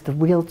has the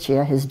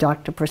wheelchair his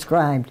doctor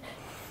prescribed.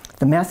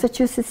 The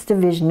Massachusetts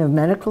Division of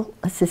Medical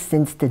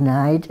Assistance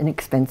denied an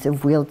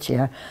expensive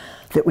wheelchair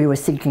that we were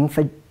seeking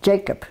for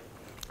Jacob.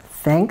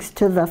 Thanks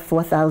to the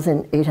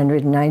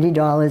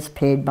 $4,890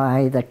 paid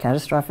by the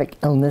Catastrophic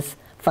Illness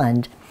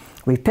Fund,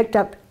 we picked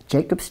up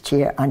Jacob's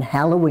chair on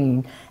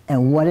Halloween,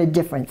 and what a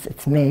difference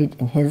it's made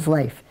in his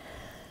life.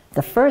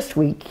 The first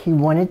week, he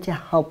wanted to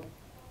help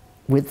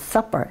with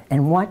supper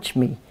and watch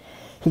me.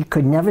 He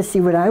could never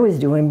see what I was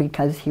doing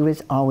because he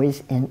was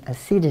always in a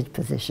seated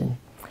position.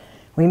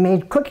 We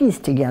made cookies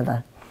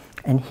together,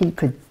 and he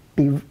could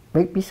be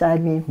right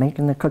beside me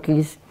making the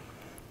cookies.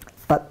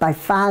 But by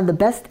far the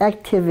best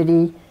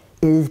activity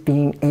is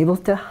being able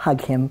to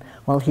hug him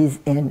while he's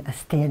in a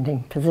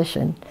standing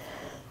position.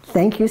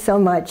 Thank you so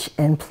much,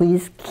 and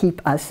please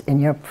keep us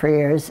in your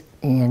prayers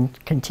and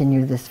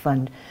continue this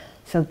fund.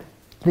 So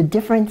the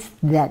difference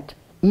that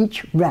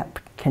each rep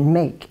can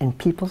make in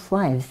people's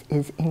lives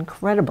is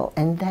incredible,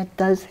 and that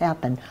does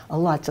happen a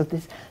lot. So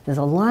there's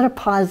a lot of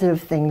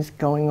positive things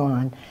going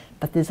on,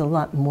 but there's a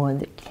lot more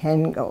that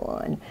can go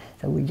on.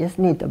 So we just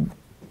need to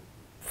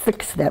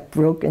fix that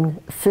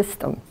broken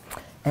system.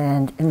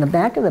 And in the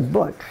back of the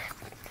book,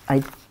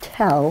 I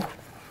tell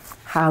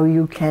how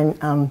you can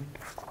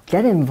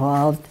get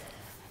involved.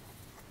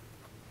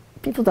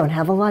 People don't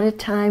have a lot of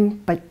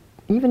time, but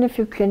even if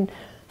you can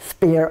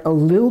spare a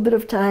little bit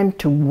of time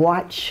to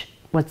watch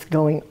what's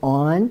going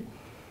on,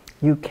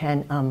 you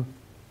can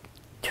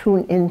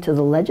tune into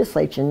the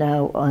legislature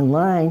now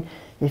online.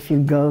 If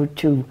you go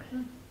to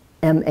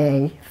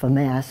MA for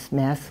Mass,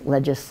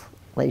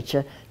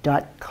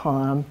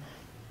 masslegislature.com,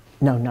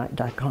 no, not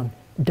 .com,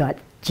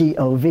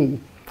 .gov,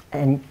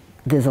 and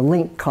there's a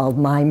link called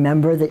My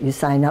Member that you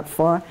sign up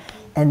for,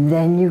 and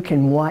then you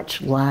can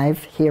watch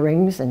live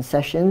hearings and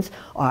sessions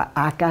or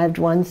archived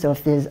ones. So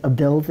if there's a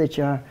bill that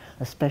you're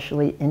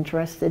especially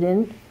interested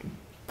in,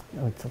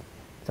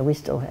 so we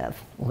still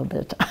have a little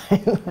bit of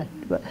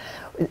time.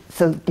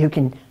 So you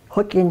can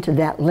hook into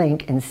that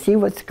link and see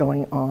what's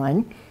going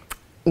on,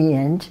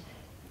 and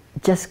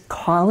just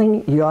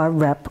calling your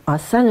rep or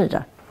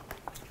senator.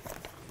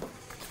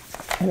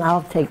 And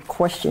I'll take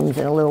questions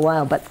in a little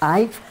while, but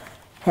I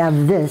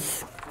have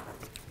this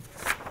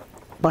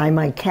by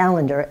my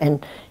calendar,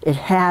 and it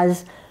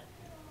has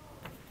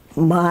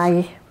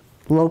my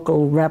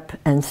local rep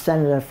and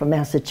senator from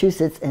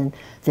Massachusetts and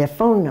their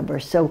phone number.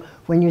 So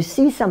when you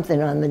see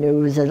something on the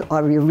news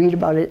or you read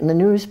about it in the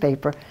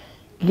newspaper,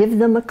 give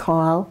them a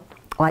call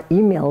or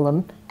email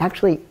them.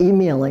 Actually,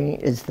 emailing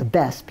is the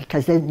best,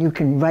 because then you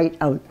can write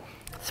out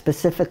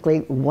specifically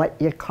what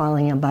you're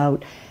calling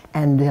about,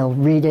 and they'll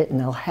read it and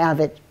they'll have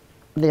it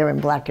there in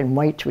black and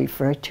white to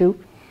refer to.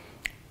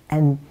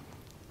 And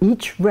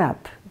each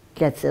rep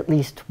gets at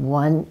least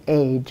one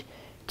aide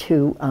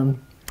to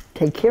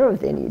take care of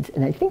their needs.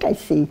 And I think I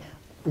see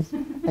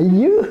Are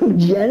you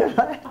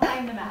Jennifer?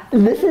 I'm the math.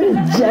 This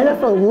is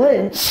Jennifer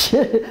Lynch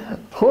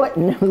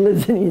Horton, who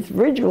lives in East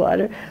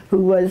Bridgewater, who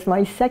was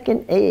my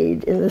second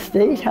aide in the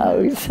State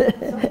House.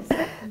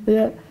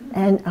 Yeah.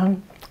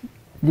 And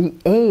the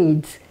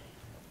aides,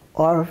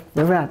 or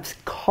the reps,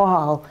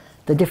 call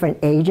the different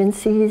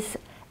agencies,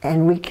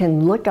 and we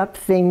can look up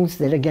things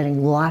that are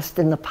getting lost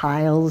in the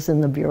piles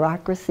in the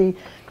bureaucracy.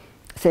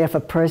 Say if a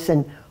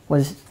person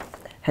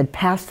had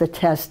passed the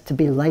test to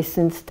be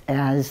licensed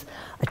as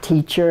a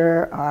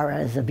teacher or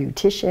as a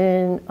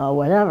beautician or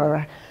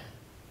whatever,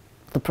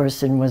 the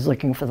person was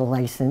looking for the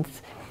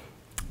license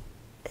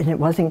and it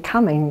wasn't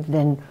coming,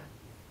 then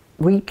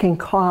we can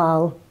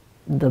call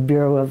the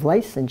Bureau of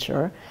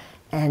Licensure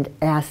and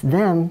ask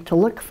them to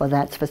look for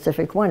that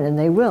specific one, and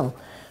they will,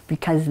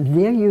 because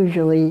they're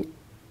usually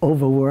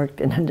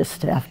overworked and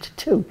understaffed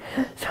too.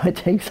 So it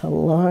takes a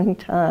long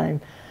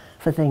time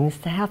for things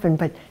to happen,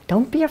 but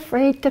don't be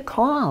afraid to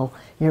call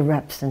your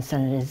reps and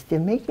senators. They're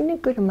making a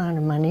good amount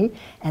of money,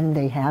 and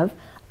they have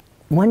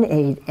one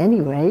aide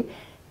anyway,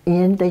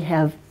 and they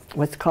have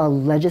what's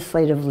called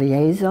legislative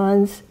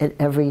liaisons at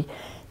every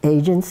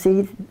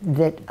agency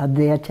that are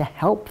there to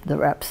help the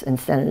reps and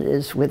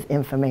senators with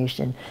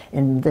information,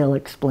 and they'll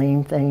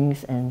explain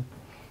things and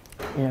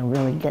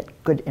really get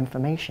good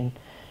information.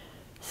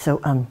 So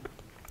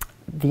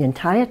the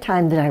entire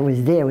time that I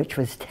was there, which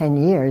was 10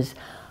 years,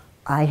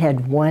 I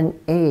had one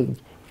aide,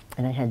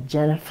 and I had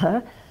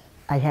Jennifer,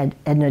 I had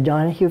Edna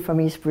Donahue from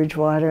East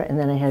Bridgewater, and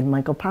then I had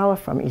Michael Power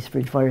from East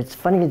Bridgewater. It's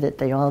funny that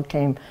they all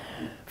came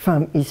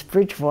from East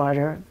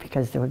Bridgewater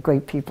because there were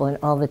great people in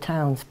all the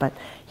towns, but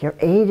your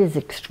aide is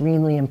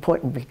extremely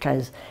important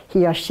because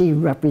he or she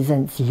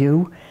represents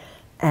you,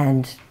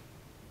 and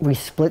we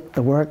split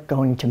the work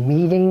going to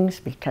meetings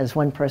because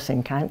one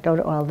person can't go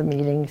to all the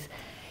meetings.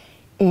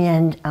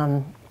 And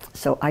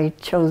so I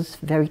chose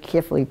very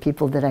carefully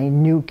people that I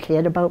knew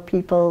cared about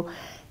people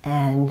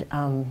and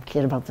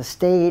cared about the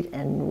state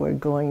and were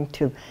going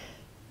to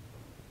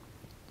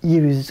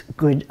use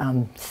good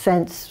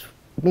sense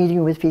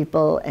meeting with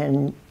people,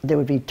 and there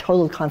would be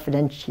total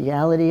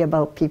confidentiality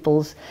about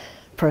people's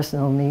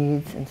personal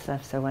needs and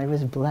stuff. So I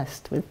was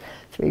blessed with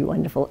 3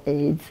 wonderful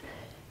aides.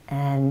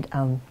 And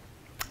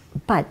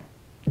but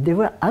there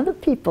were other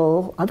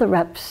people, other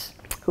reps,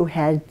 who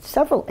had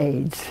several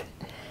aides.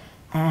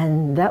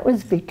 And that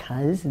was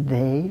because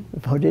they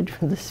voted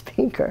for the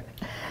speaker.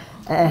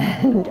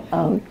 And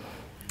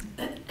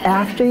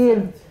after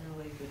you,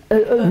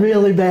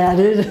 really bad,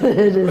 it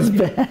is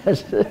bad.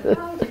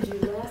 How did you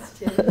last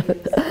 10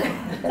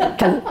 years?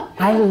 'Cause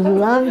I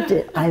loved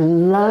it. I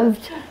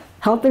loved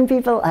helping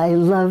people. I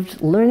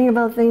loved learning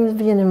about things,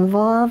 being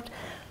involved.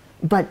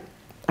 But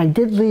I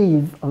did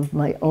leave of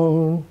my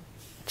own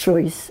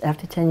choice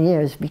after 10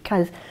 years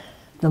because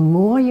the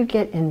more you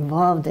get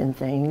involved in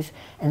things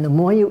and the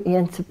more you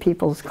answer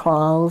people's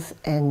calls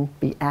and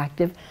be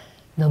active,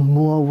 the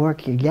more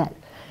work you get.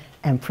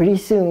 And pretty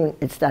soon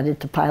it started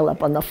to pile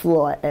up on the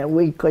floor, and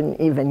we couldn't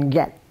even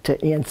get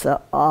to answer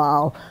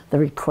all the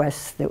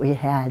requests that we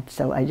had.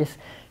 So I just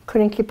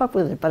couldn't keep up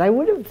with it. But I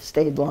would have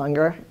stayed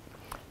longer.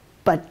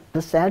 But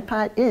the sad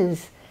part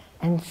is,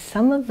 and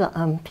some of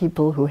the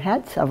people who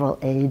had several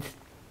aides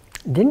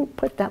didn't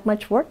put that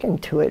much work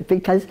into it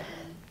because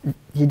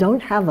you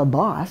don't have a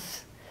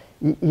boss.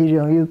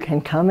 You can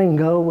come and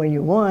go when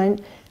you want.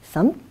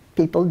 Some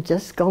people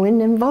just go in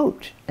and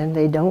vote, and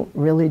they don't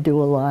really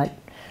do a lot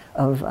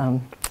of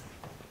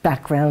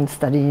background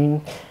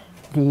studying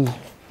the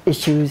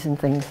issues and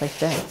things like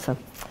that.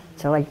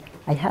 So I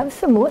have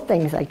some more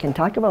things I can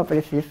talk about, but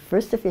if you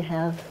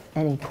have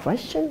any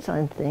questions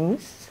on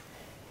things,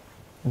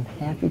 I'm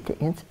happy to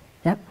answer.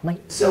 Yep,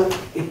 Mike. So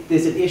if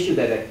there's an issue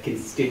that a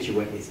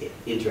constituent is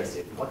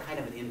interested in, what kind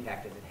of an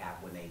impact does it have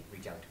when they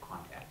reach out to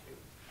contact you?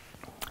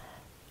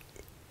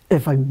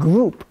 If a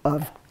group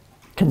of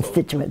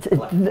constituents,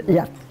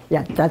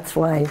 yeah, that's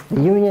why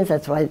the unions,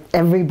 that's why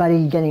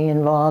everybody getting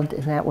involved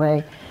in that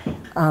way.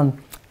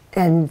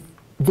 And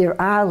there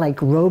are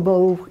like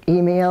robo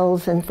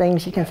emails and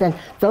things you can send.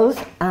 Those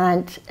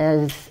aren't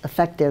as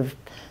effective,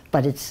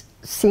 but it's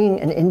seeing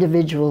an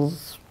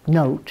individual's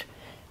note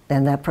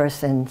and that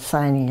person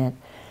signing it.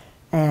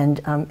 And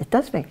it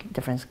does make a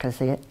difference because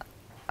they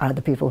are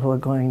the people who are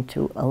going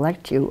to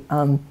elect you.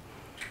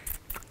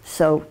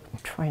 So I'm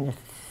trying to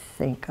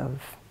think of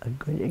a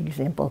good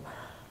example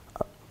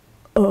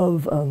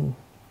of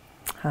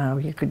how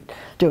you could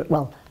do it.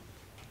 Well,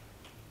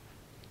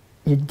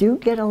 you do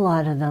get a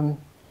lot of them,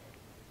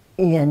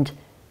 and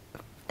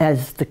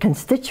as the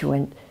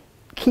constituent,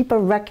 keep a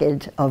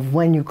record of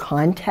when you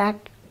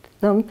contact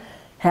them,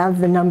 have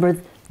the number.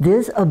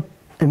 There's an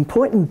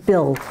important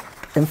bill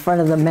in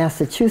front of the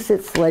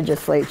Massachusetts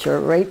legislature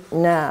right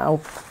now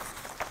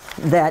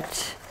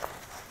that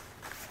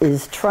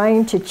is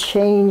trying to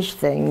change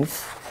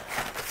things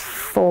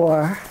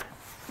for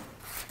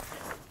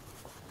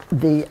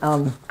the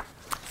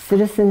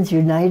Citizens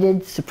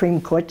United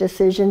Supreme Court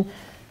decision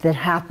that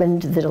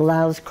happened that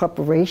allows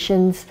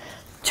corporations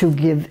to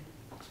give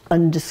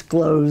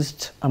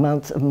undisclosed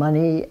amounts of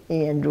money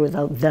and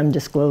without them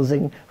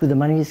disclosing who the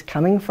money is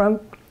coming from.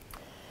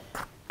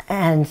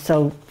 And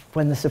so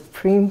when the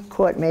Supreme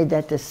Court made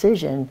that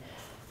decision,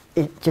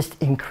 it just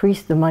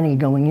increased the money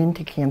going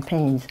into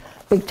campaigns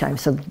big time.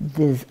 So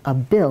there's a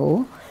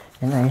bill,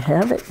 and I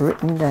have it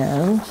written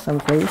down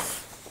someplace.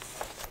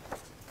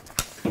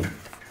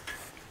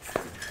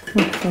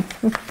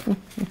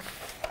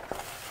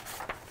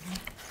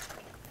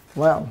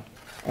 Well,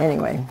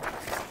 anyway,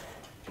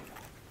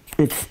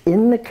 it's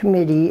in the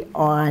Committee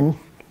on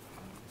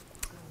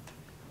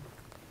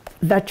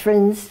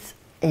Veterans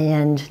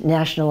and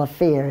National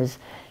Affairs,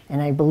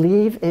 and I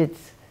believe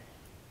it's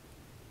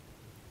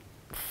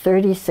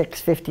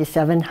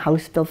 3657,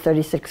 House Bill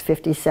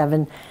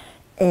 3657,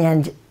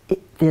 and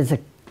there's a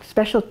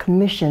special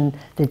commission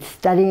that's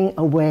studying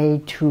a way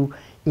to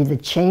either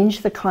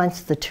change the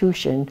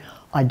Constitution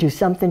or do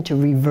something to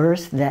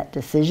reverse that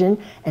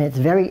decision, and it's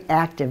very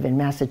active in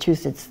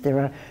Massachusetts. There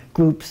are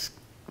groups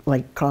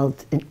like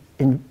called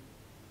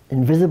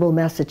Invisible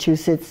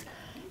Massachusetts,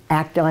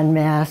 Act on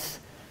Mass,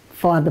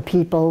 For the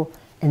People,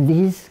 and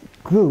these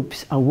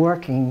groups are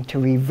working to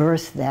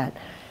reverse that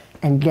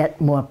and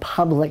get more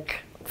public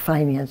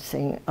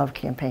financing of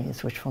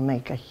campaigns, which will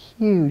make a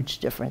huge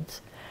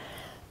difference.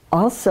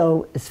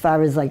 Also, as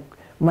far as like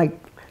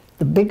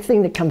the big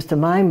thing that comes to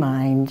my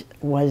mind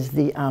was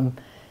the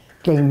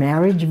gay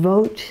marriage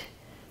vote,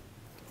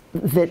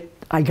 that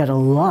I got a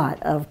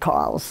lot of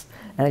calls,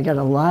 and I got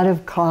a lot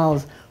of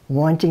calls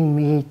wanting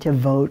me to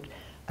vote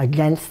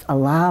against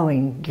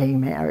allowing gay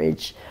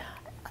marriage.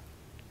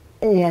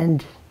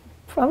 And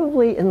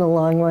probably in the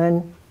long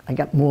run, I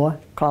got more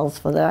calls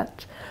for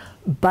that,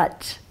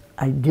 but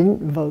I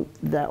didn't vote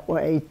that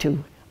way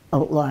to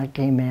outlaw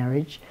gay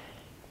marriage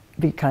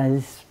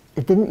because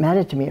it didn't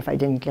matter to me if I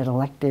didn't get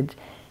elected,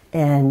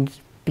 and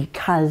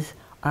because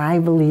I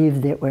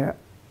believe that we're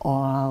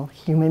all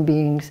human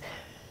beings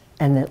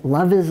and that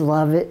love is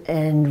love,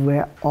 and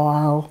we're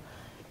all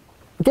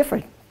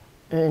different.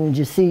 And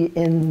you see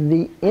in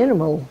the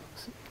animal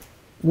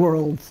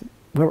world,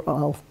 they're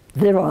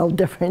all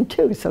different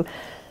too. So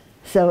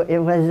it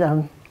was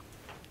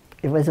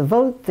a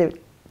vote that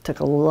took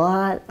a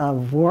lot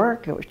of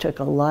work, it took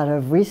a lot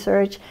of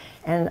research,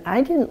 and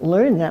I didn't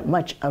learn that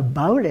much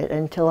about it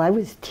until I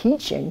was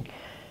teaching.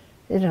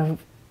 You know,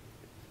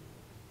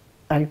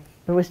 it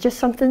was just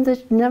something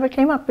that never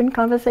came up in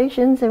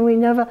conversations, and we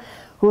never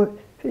were,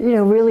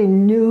 really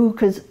knew,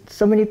 because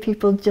so many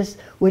people just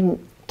wouldn't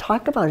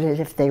talk about it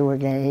if they were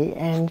gay,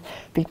 and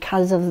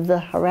because of the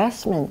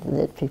harassment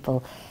that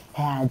people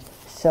had.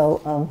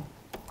 So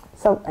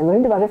I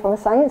learned about it from a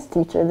science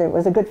teacher that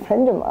was a good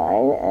friend of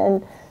mine,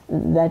 and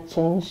that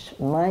changed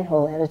my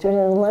whole attitude. And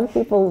a lot of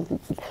people,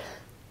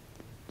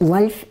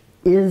 life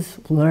is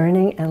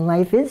learning and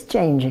life is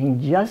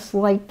changing, just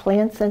like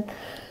plants, and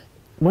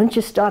once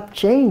you stop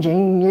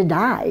changing, you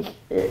die.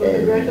 Well,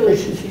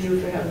 congratulations to you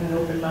for having an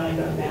open mind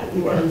on that,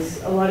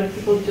 because a lot of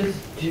people just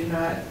do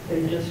not,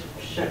 they just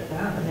shut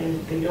down,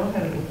 and they don't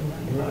have an open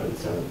mind about it,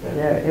 so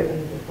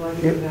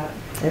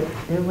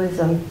it was,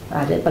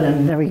 but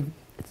I'm very,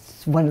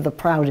 it's one of the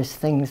proudest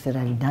things that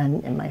I've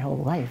done in my whole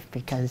life,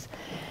 because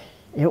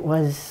it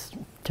was,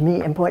 to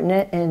me, important,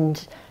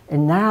 and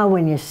now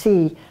when you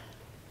see,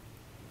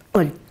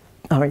 like,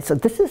 all right, so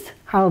this is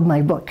how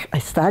my book, I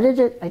started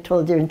it, I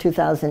told you, in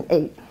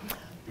 2008.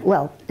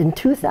 Well, in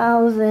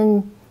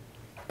 2000,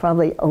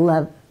 probably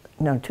 11,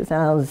 no,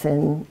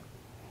 2000,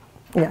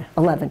 yeah,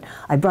 11,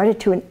 I brought it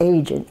to an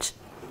agent,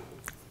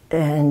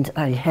 and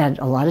I had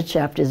a lot of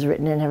chapters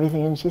written and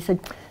everything, and she said,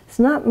 it's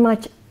not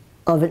much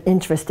of an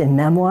interest in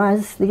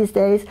memoirs these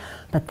days,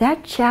 but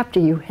that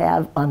chapter you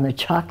have on the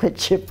chocolate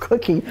chip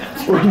cookie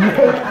would make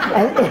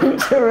an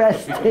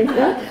interesting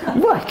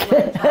book.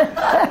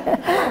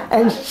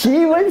 And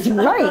she was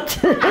right.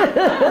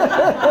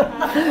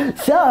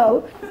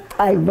 So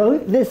I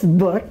wrote this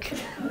book,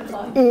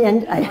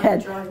 and I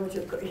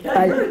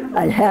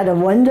had a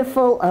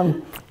wonderful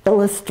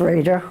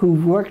illustrator who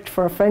worked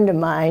for a friend of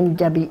mine,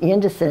 Debbie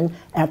Anderson,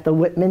 at the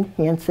Whitman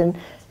Hanson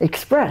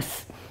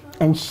Express.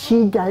 And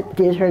she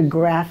did her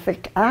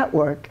graphic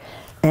artwork,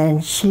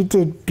 and she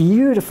did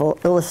beautiful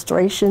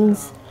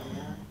illustrations.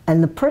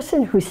 And the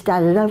person who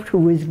started out, who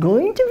was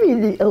going to be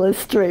the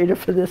illustrator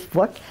for this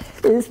book,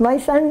 is my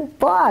son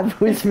Bob,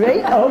 who's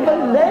right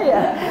over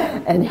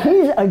there. And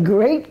he's a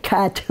great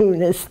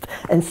cartoonist,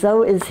 and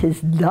so is his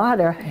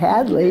daughter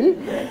Hadley.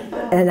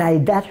 And I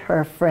bet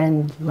her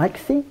friend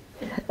Lexi,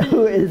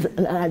 who is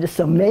an artist.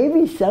 So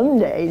maybe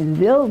someday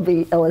they'll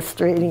be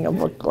illustrating a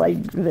book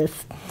like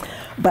this.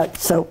 But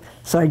so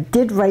I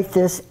did write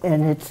this,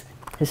 and it's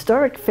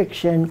historic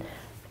fiction.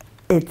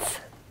 It's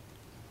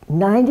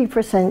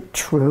 90%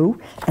 true,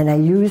 and I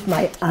used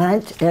my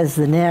aunt as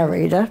the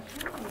narrator,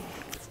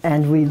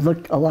 and we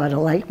look a lot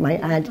alike. My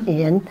aunt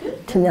Ann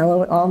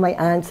Tonello, all my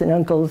aunts and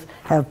uncles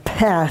have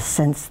passed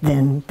since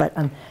then, but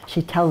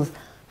she tells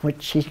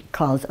what she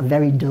calls a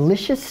very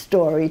delicious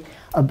story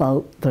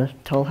about the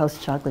Toll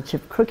House chocolate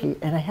chip cookie.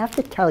 And I have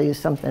to tell you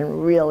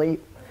something really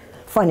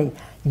funny.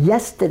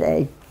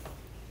 Yesterday,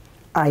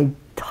 I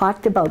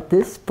talked about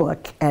this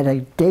book at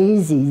a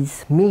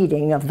Daisy's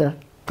meeting of the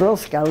Girl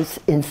Scouts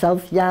in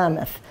South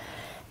Yarmouth,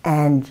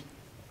 and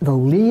the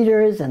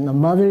leaders and the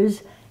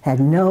mothers had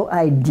no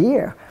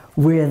idea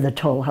where the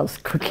Toll House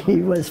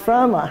cookie was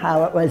from or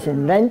how it was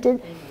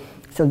invented.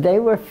 So they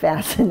were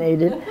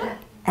fascinated.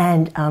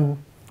 And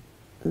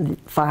the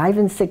 5-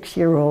 and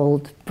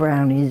 6-year-old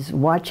brownies,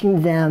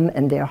 watching them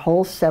and their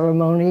whole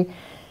ceremony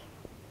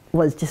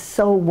was just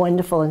so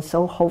wonderful and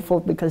so hopeful,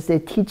 because they're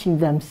teaching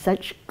them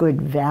such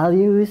good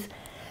values.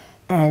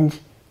 And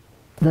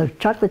the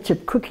chocolate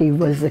chip cookie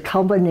was the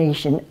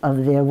culmination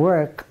of their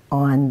work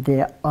on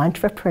their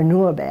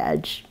entrepreneur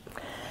badge.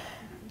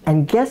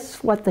 And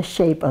guess what the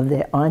shape of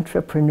their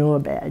entrepreneur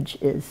badge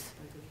is?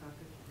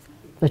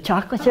 The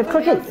chocolate chip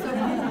cookie.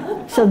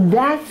 So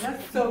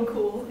that's so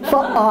cool.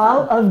 for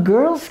all of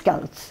Girl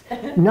Scouts,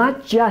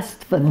 not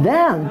just for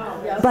them,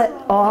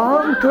 but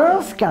all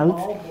Girl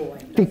Scouts,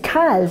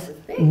 because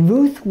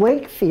Ruth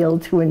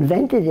Wakefield, who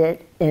invented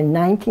it in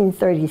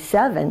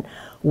 1937,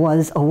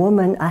 was a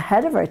woman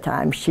ahead of her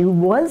time. She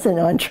was an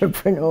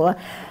entrepreneur,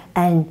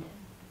 and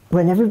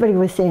when everybody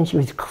was saying she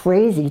was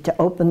crazy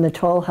to open the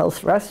Toll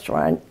House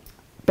restaurant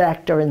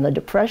back during the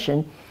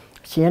Depression,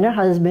 she and her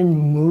husband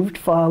moved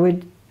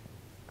forward,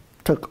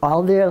 took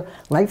all their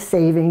life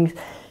savings,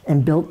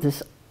 and built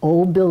this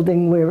old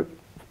building where,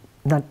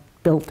 not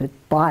built it,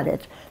 bought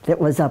it, that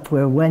was up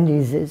where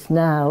Wendy's is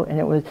now. And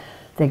it was,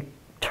 they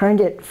turned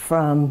it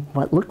from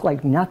what looked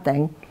like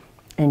nothing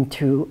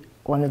into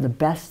one of the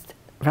best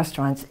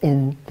restaurants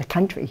in the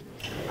country.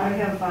 I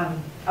have,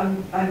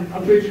 I'm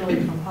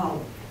originally from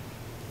Hull,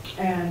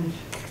 and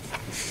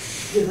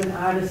there's an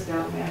artist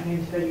down there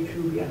named Betty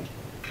Trubia.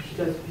 She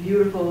does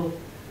beautiful,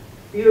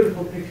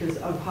 beautiful pictures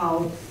of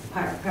Hull,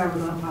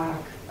 Paragon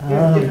Park,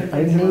 different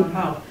things around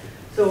Hull.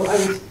 So I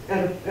was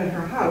at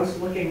her house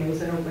looking, it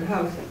was an open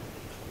house,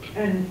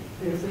 and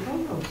there's the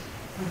Toll House.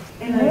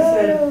 And I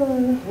said,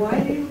 why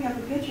do you have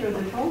a picture of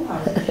the Toll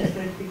House? And she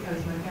said,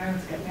 because my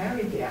parents got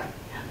married there.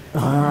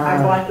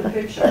 I bought the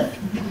picture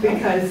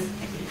because,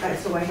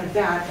 so I had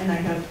that, and I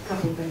had a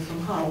couple of things from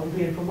Hull,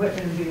 being from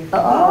Whitman and being from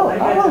Hull. I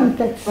had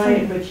to buy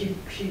it, but she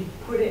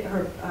put it,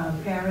 her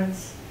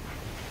parents,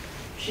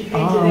 she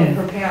painted in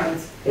her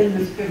parents in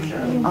this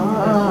picture.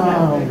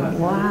 Oh,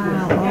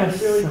 wow. Yeah,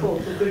 it's really cool.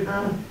 It's a good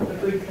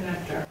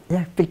connector.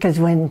 Yeah, because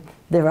when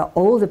there are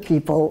older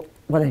people,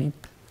 when I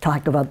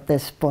talk about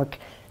this book,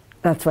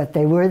 that's what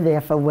they were there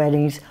for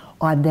weddings,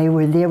 or they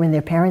were there when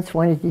their parents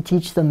wanted to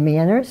teach them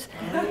manners,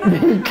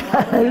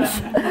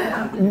 because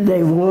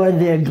they wore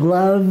their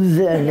gloves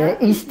and their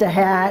Easter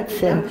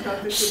hats and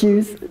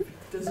shoes.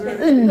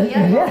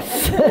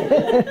 Yes.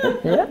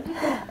 Yeah.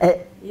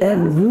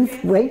 And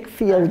Ruth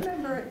Wakefield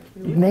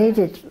made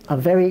it a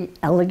very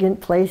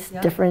elegant place,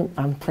 different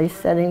place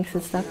settings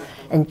and stuff.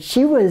 And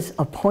she was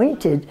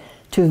appointed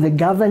to the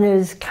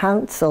Governor's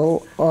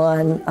Council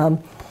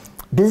on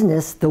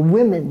business, the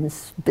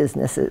women's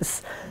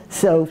businesses.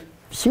 So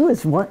she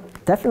was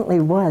definitely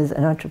was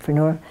an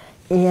entrepreneur,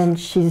 and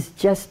she's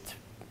just,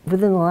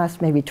 within the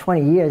last maybe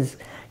 20 years,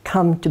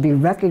 come to be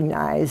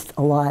recognized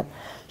a lot.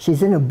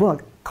 She's in a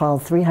book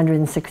called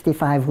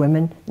 365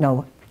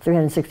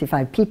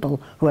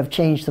 People Who Have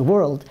Changed the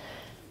World.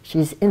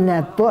 She's in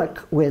that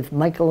book with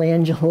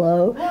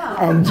Michelangelo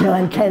and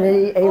John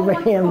Kennedy,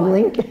 Abraham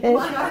Lincoln,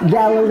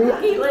 Galileo.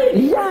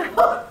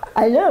 Yeah,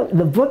 I know.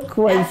 The book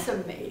was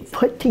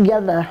put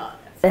together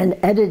and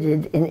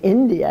edited in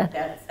India,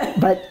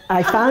 but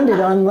I found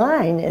it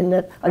online. And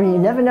I mean, you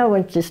never know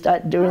once you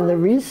start doing the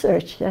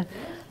research. Yeah.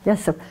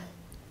 So,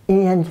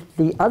 and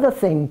the other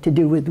thing to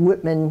do with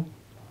Whitman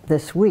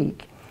this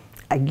week,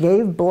 I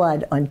gave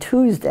blood on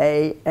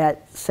Tuesday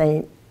at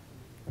St.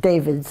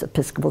 David's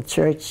Episcopal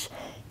Church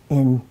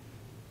in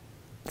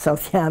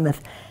South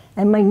Yarmouth,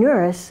 and my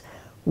nurse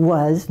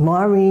was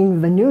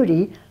Maureen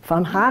Venuti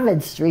from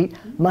Harvard Street,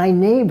 my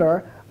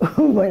neighbor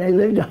when I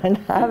lived on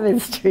Harvard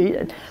Street.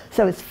 And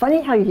so it's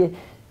funny how you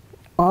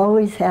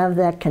always have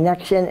that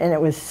connection, and it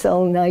was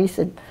so nice,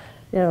 and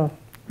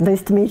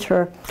nice to meet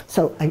her.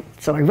 So I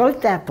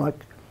wrote that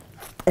book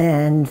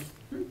and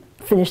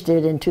finished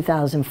it in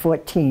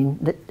 2014.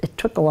 It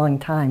took a long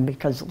time,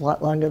 because a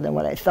lot longer than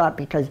what I thought,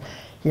 because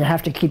you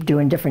have to keep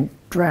doing different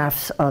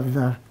drafts of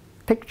the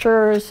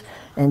pictures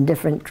and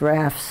different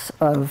drafts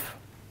of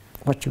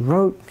what you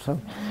wrote. So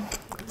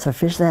I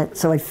finished that.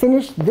 So I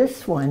finished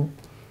this one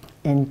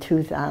in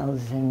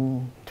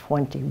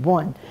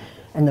 2021.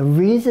 And the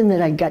reason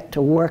that I got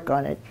to work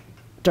on it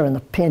during the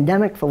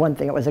pandemic, for one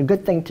thing, it was a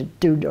good thing to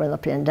do during the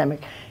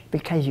pandemic,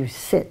 because you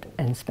sit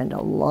and spend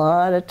a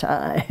lot of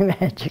time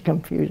at your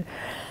computer.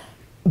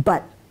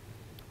 But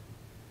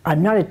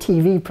I'm not a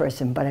TV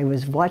person, but I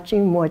was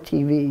watching more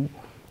TV,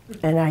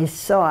 and I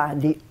saw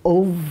the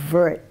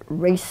overt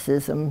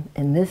racism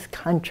in this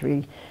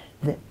country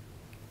that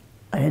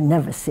I had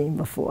never seen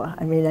before.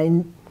 I mean, I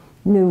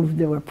knew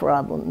there were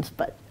problems,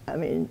 but I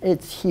mean,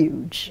 it's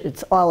huge.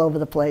 It's all over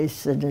the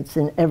place, and it's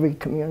in every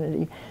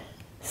community.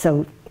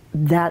 So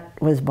that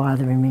was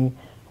bothering me.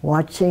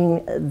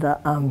 Watching the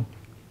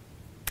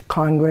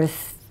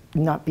Congress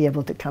not be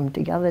able to come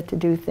together to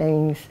do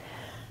things.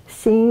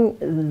 Seeing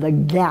the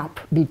gap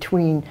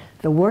between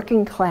the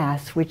working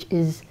class, which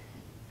is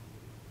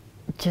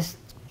just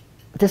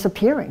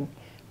disappearing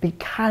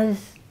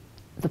because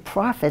the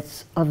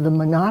profits of the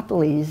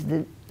monopolies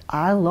that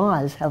our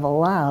laws have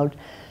allowed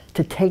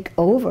to take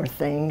over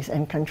things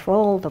and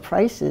control the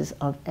prices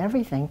of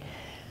everything.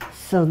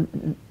 So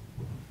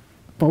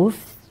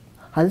both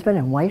husband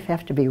and wife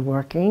have to be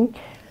working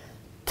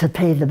to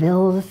pay the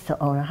bills, to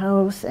own a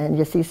house, and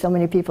you see so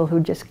many people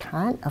who just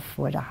can't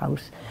afford a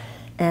house.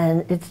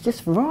 And it's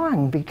just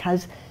wrong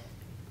because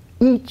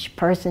each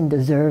person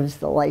deserves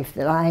the life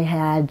that I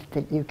had,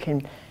 that you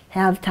can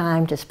have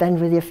time to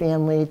spend with your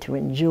family, to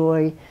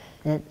enjoy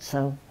it.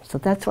 So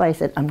that's why I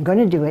said, I'm going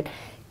to do it.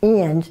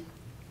 And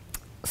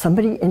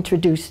somebody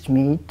introduced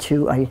me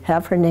to, I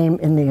have her name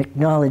in the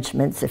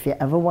acknowledgments if you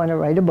ever want to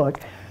write a book.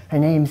 Her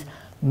name's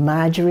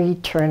Marjorie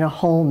Turner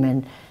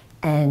Holman,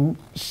 and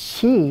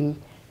she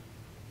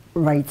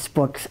writes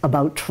books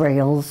about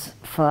trails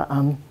for,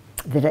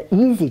 that are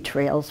easy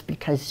trails,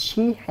 because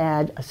she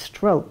had a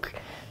stroke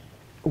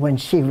when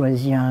she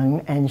was young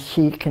and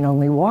she can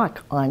only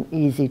walk on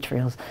easy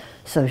trails.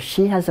 So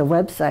she has a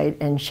website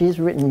and she's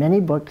written many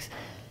books,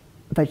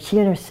 but she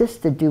and her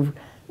sister do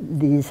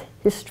these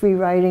history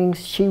writings.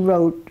 She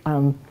wrote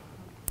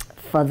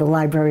for the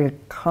Library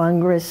of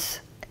Congress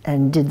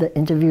and did the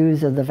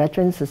interviews of the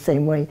veterans the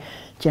same way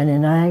Jen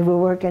and I were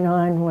working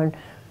on when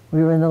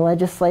we were in the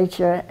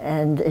legislature,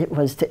 and it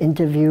was to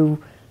interview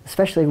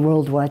especially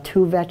World War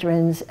II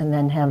veterans and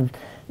then have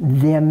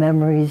their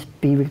memories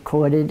be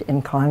recorded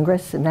in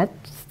Congress, and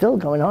that's still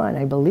going on,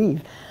 I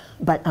believe.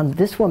 But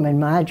this woman,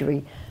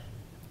 Marjorie,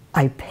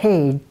 I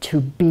paid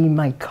to be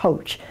my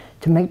coach,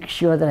 to make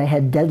sure that I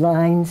had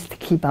deadlines to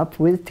keep up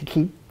with, to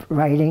keep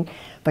writing.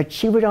 But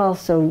she would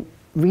also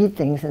read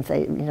things and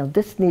say, you know,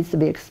 this needs to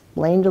be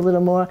explained a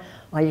little more,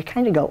 or you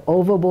kind of go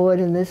overboard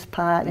in this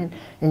part.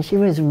 And she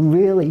was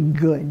really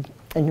good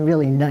and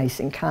really nice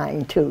and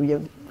kind too.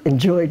 You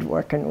enjoyed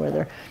working with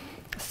her.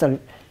 So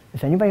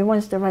if anybody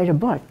wants to write a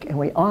book, and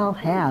we all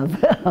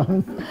have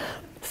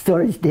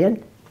stories,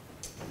 Dan?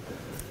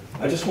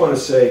 I just want to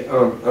say,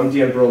 I'm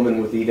Dan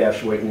Brillman with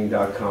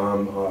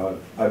e-awakening.com.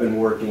 I've been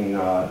working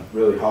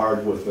really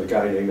hard with a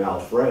guy named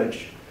Al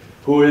French,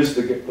 who is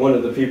one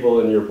of the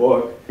people in your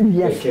book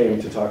Yes. that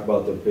came to talk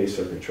about the Bay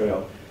Circuit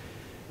Trail.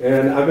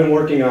 And I've been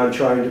working on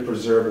trying to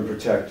preserve and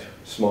protect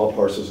small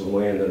parcels of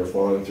land that are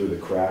falling through the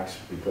cracks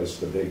because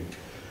the big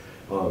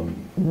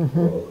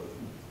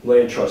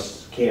land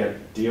trusts can't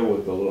deal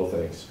with the little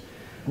things.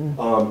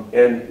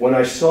 And when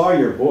I saw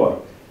your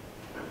book,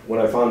 when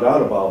I found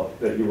out about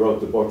that you wrote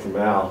the book from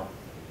Al,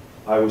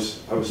 I don't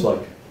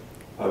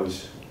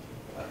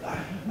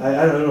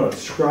know,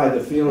 describe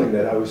the feeling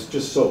that I was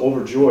just so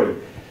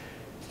overjoyed.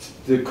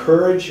 The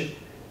courage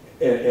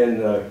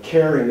and the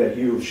caring that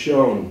you've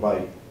shown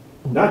by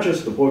not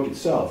just the book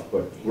itself,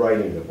 but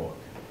writing the book,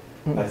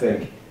 I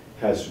think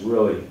has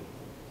really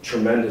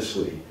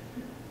tremendously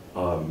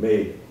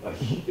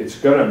it's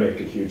going to make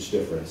a huge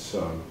difference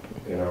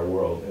in our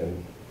world.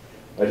 And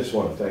I just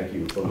want to thank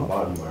you from the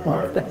bottom of my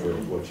heart for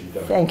what you've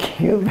done. Thank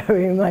you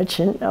very much.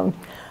 And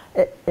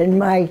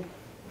my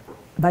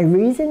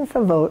reason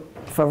for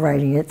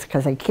writing it's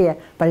because I care,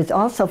 but it's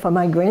also for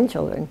my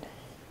grandchildren,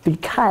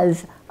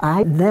 because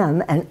I want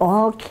them and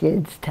all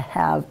kids to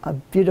have a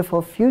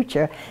beautiful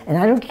future, and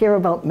I don't care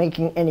about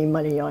making any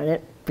money on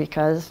it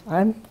because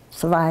I'm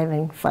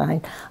surviving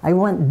fine. I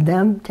want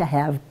them to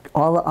have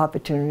all the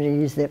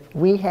opportunities that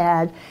we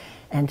had,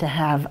 and to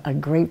have a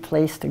great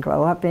place to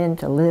grow up in,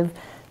 to live,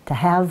 to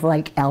have,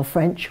 like Al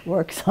French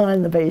works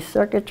on the Bay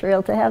Circuit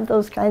Trail, to have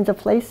those kinds of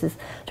places,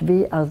 to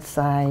be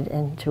outside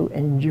and to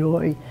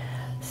enjoy.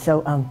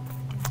 So,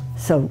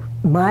 so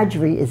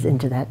Marjorie is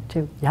into that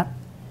too. Yep.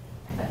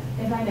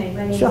 If I may,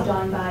 my name Sure. is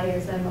Dawn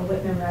Byers. I'm a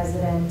Whitman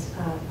resident.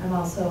 I'm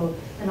also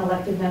an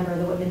elected member of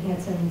the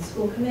Whitman-Hanson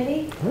School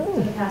Committee for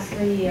the past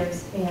 3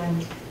 years.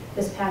 And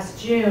this past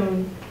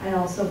June, I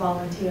also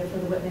volunteered for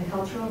the Whitman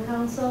Cultural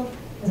Council,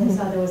 because I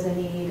saw there was a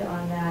need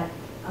on that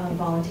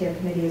volunteer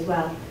committee as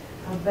well.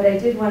 But I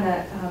did want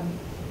to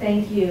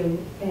thank you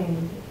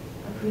and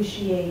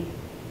appreciate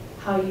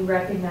how you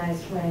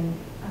recognized when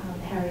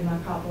Harry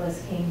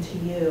Markopoulos came to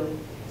you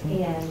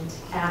and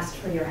asked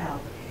for your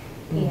help.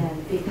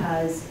 And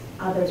because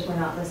others were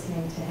not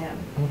listening to him,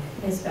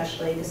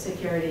 especially the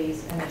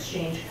Securities and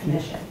Exchange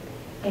Commission.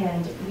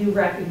 And you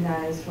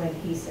recognized when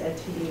he said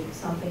to you,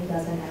 something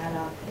doesn't add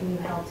up, and you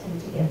helped him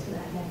to get to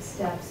that next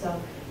step.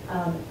 So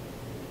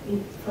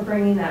for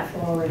bringing that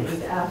forward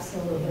is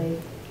absolutely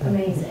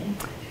amazing.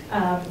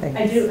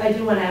 I do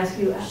want to ask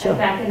you, Sure.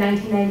 back in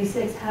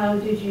 1996, how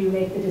did you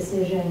make the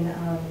decision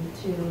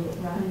to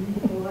run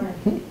for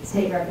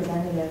state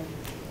representative?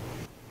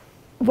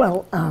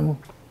 Well,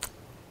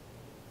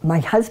 my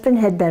husband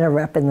had been a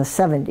rep in the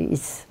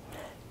 70s,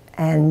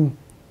 and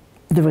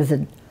there was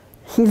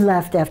he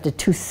left after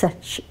 2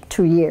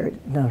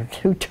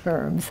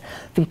 terms,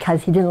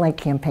 because he didn't like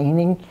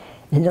campaigning.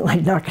 He didn't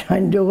like knocking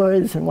on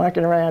doors and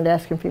walking around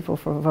asking people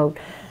for a vote.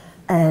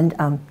 And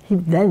he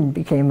then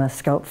became a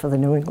scout for the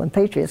New England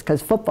Patriots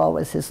because football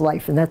was his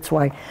life, and that's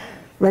why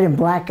red and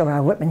black are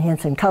our Whitman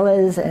Hanson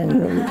colors,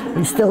 and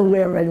we still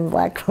wear red and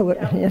black for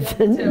Whitman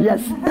Hanson.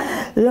 Yes.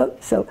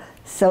 Yep.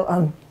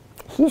 So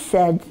he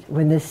said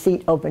when this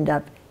seat opened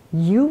up,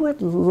 you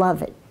would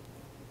love it.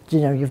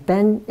 You know, you've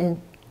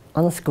been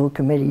on the school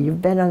committee,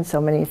 you've been on so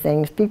many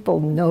things,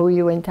 people know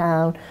you in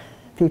town,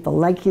 people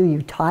like you,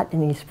 you taught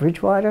in East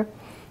Bridgewater.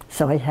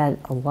 So I had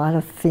a lot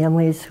of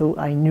families who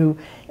I knew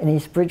in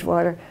East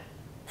Bridgewater.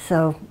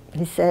 So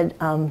he said,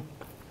 you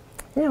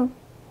know,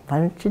 why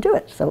don't you do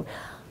it? So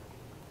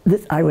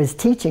I was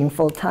teaching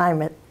full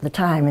time at the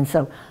time, and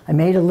so I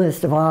made a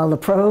list of all the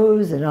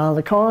pros and all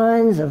the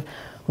cons of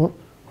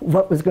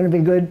what was going to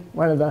be good.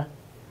 One of the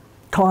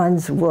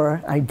cons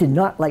were I did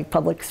not like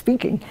public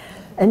speaking.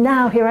 And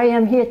now here I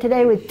am here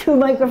today with 2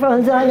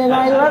 microphones on, and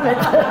I love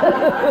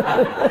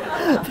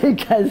it.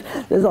 Because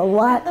there's a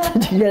lot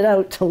to get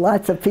out to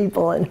lots of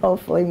people and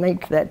hopefully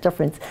make that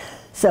difference.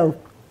 So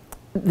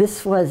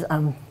this was,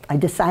 I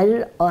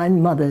decided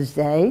on Mother's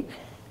Day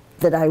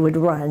that I would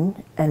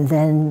run, and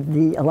then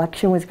the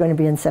election was going to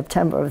be in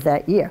September of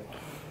that year.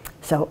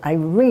 So I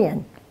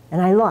ran, and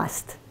I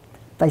lost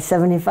by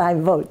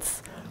 75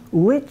 votes,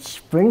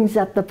 which brings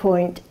up the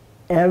point,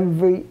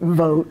 every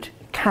vote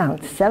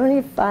counts.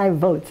 75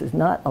 votes is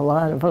not a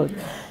lot of votes.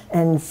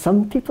 And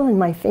some people in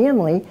my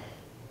family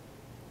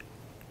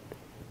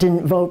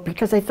didn't vote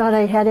because they thought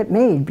I had it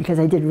made, because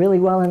I did really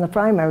well in the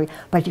primary,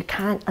 but you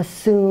can't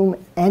assume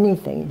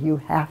anything. You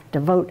have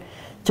to vote.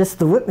 Just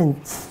the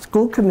Whitman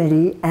School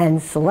Committee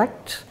and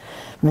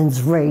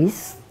Selectmen's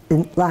race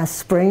last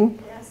spring,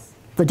 Yes,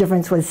 the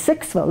difference was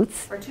 6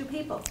 votes. for 2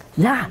 people.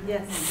 Yeah,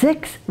 Yes.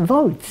 6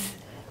 votes.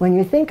 When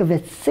you think of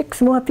it,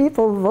 6 more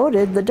people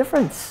voted the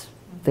difference.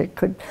 There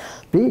could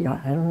be, I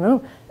don't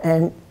know.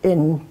 And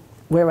in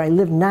where I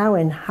live now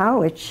in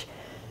Howich,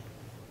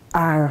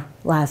 our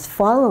last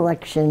fall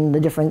election, the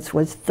difference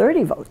was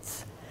 30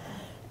 votes.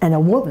 And a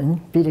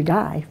woman beat a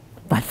guy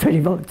by 30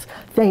 votes.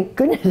 Thank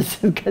goodness,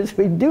 because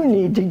we do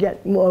need to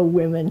get more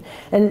women.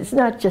 And it's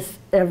not just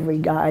every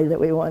guy that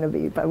we want to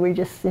be, but we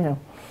just, you know,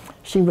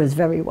 she was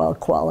very well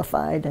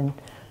qualified, and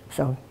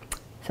so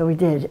we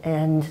did.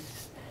 And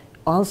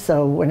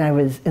also, when I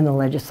was in the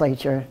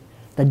legislature,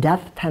 the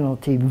death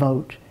penalty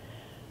vote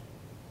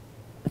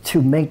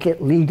to make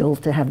it legal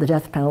to have the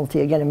death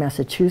penalty again in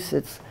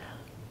Massachusetts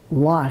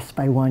lost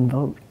by 1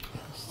 vote.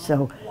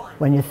 So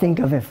when you think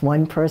of if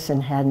one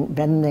person hadn't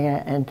been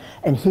there,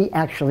 and he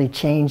actually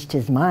changed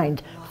his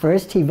mind.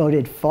 First he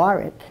voted for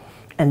it,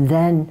 and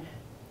then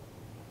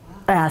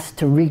asked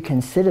to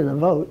reconsider the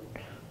vote,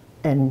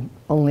 and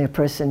only a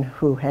person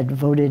who had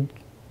voted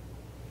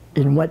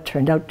in what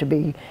turned out to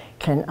be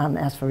can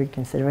ask for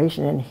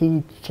reconsideration, and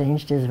he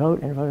changed his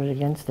vote and voted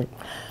against it.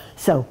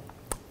 So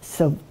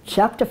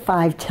chapter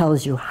 5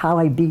 tells you how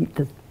I beat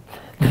the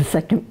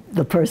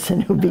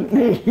person who beat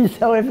me.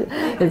 So if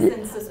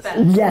In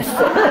suspense. yes.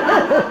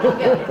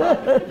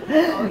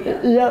 Oh,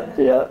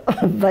 yeah.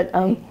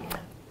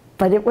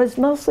 But it was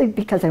mostly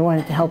because I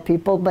wanted to help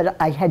people, but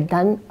I had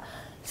done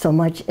so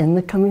much in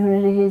the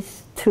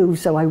communities too,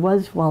 so I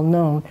was well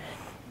known.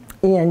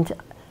 And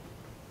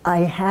I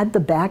had the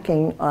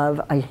backing of,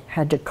 I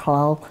had to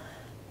call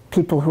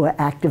people who are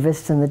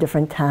activists in the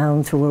different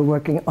towns who were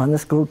working on the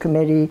school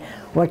committee,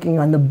 working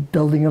on the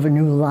building of a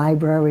new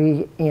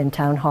library in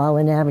Town Hall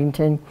in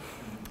Abington,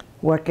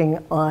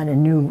 working on a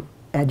new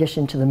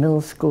addition to the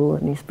middle school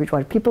in East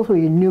Bridgewater. People who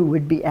you knew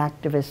would be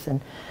activists,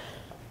 and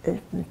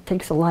it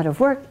takes a lot of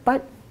work,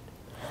 but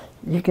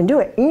you can do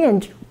it.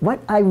 And what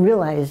I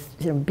realized,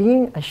 you know,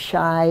 being a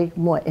shy,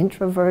 more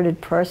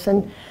introverted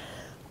person,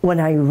 when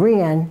I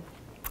ran,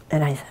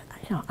 and I,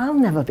 you know, I'll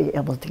never be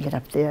able to get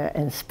up there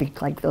and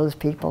speak like those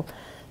people.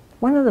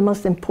 One of the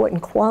most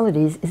important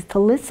qualities is to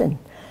listen,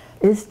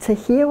 is to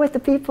hear what the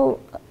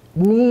people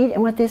need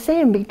and what they're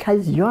saying,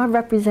 because you're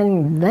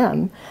representing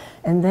them,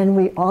 and then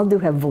we all do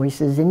have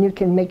voices, and you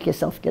can make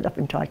yourself get up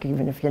and talk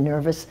even if you're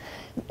nervous,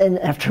 and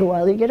after a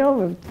while you get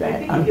over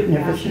that. I think if you're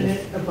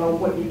passionate about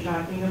what you're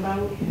talking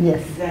about,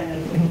 Yes.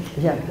 then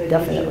Yeah, then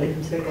definitely.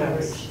 you should the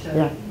courage to.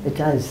 Yeah, it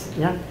does,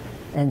 yeah.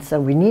 And so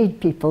we need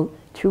people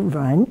to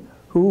run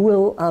who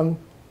will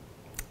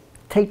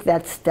take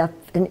that step,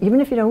 and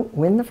even if you don't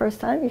win the first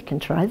time, you can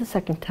try the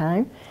second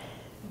time.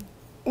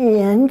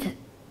 And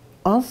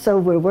also,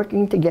 we're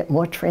working to get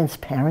more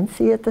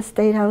transparency at the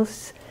State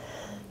House.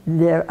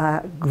 There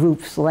are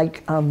groups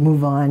like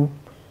Move On,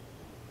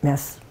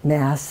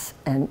 Mass,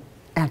 and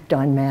Act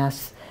on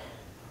Mass,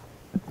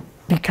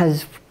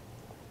 because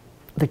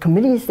the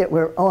committees that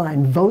we're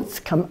on,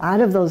 votes come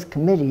out of those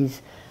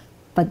committees,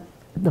 but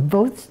the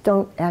votes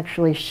don't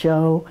actually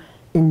show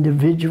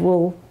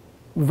individual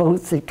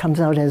votes. It comes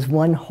out as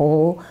one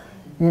whole,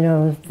 you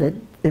know, that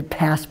it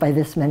passed by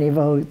this many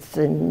votes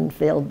and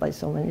failed by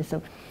so many.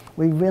 So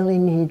we really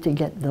need to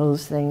get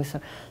those things.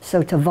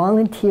 So to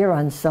volunteer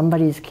on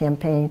somebody's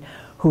campaign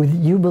who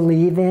you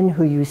believe in,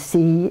 who you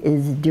see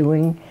is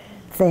doing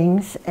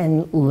things,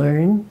 and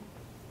learn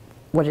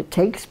what it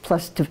takes,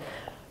 plus to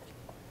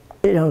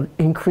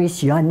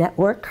increase your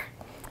network.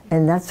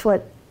 And that's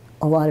what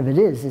a lot of it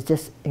is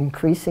just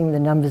increasing the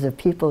numbers of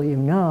people you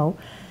know.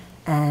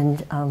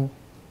 And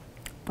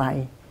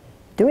by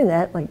doing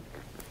that, like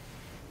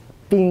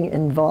being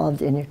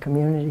involved in your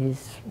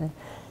communities.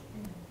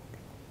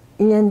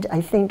 And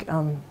I think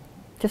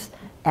just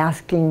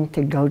asking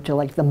to go to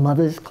like the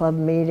Mothers Club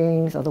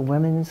meetings or the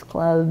women's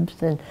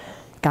clubs and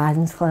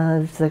gardens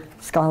clubs, the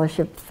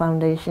Scholarship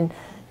Foundation,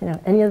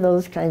 any of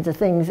those kinds of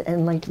things,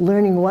 and like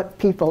learning what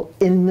people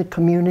in the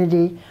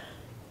community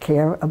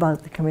care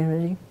about the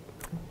community.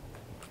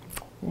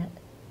 Yeah.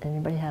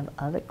 Anybody have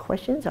other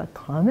questions or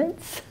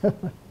comments?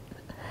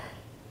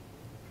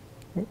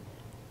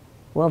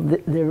 Well,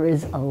 there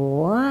is a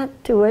lot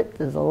to it.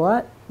 There's a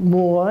lot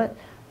more.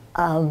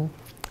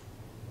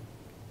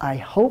 I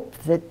hope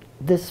that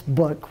this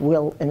book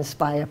will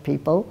inspire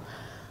people.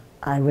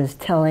 I was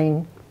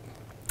telling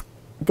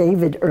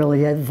David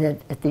earlier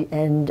that at the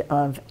end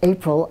of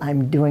April,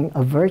 I'm doing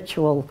a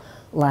virtual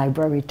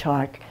library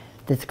talk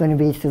that's going to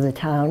be through the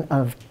town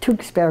of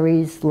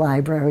Tewksbury's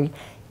library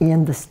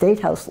and the State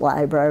House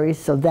Library,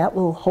 so that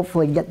will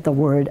hopefully get the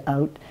word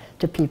out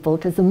to people,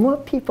 because the more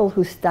people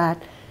who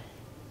start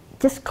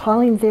just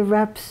calling their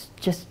reps,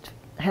 just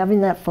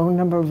having that phone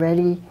number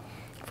ready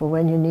for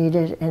when you need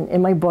it. And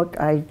in my book,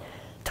 I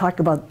talk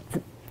about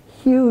the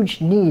huge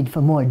need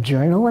for more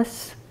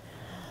journalists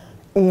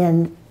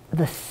and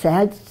the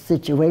sad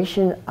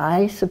situation.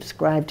 I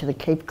subscribe to the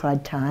Cape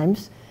Cod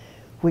Times,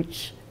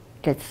 which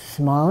gets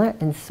smaller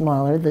and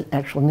smaller, the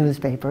actual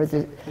newspaper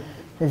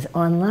is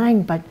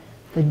online, but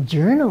the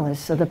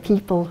journalists are the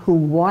people who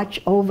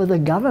watch over the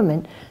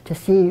government to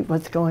see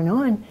what's going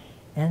on.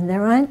 And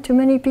there aren't too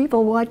many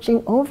people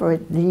watching over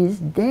it these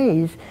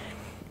days.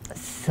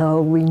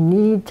 So we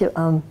need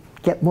to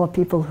get more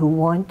people who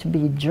want to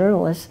be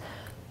journalists.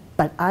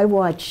 But I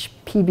watch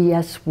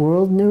PBS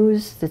World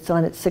News that's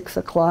on at 6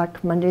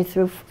 o'clock Monday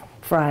through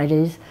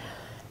Fridays.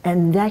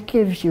 And that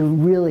gives you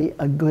really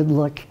a good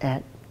look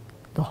at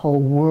the whole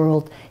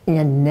world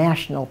and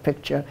national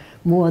picture,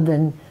 more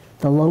than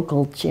the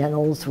local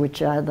channels,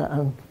 which are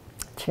the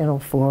Channel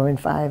 4 and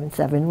 5 and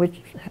 7,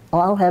 which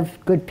all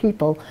have good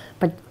people.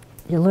 But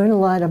you learn a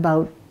lot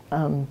about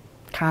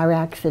car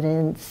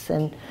accidents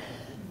and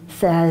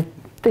sad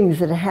things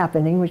that are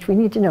happening, which we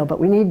need to know, but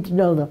we need to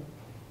know the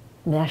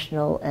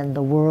national and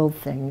the world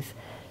things,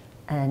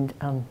 and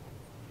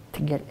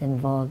to get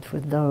involved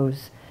with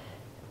those.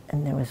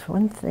 And there was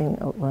one thing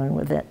along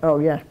with that. Oh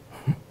yeah,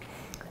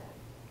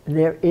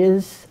 there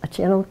is a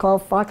channel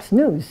called Fox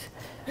News,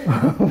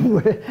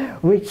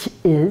 which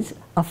is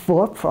a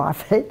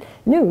for-profit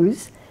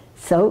news.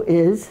 So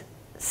is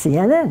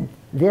CNN.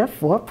 They're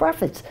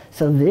for-profits.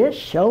 So they're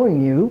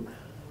showing you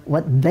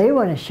what they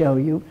want to show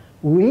you.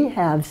 We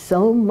have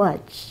so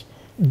much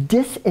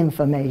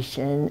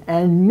disinformation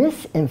and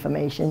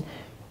misinformation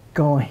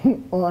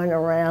going on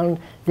around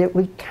that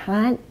we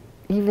can't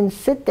even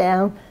sit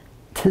down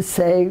to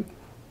say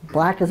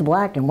black is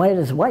black and white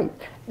is white,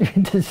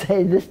 to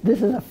say this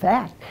is a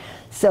fact.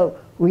 So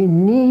we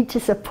need to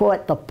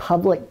support the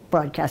public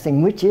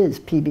broadcasting, which is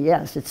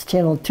PBS. It's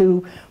Channel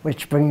 2,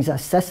 which brings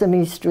us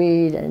Sesame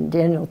Street and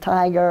Daniel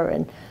Tiger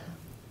and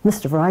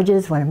Mr.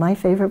 Rogers, one of my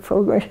favorite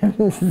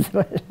programs.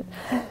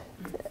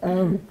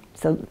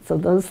 So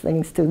those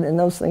things too, and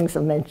those things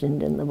are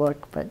mentioned in the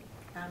book. But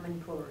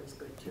Amanpour is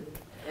good too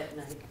at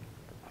night.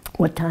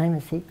 What time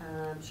is he?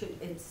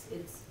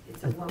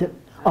 It's a woman.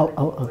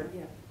 Oh.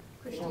 Yeah.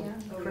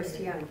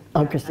 Christiane.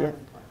 Oh, Christiane.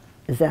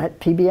 Is that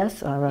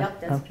PBS? Or,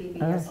 Yep, that's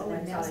PBS. Oh,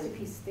 and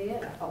Masterpiece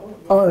Theater.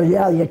 Oh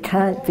yeah, you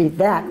can't beat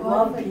that.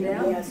 Love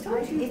PBS.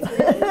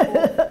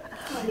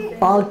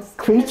 All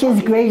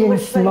creatures great and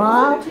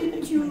small.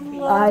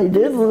 I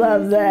did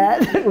love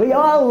that. We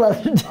all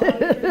loved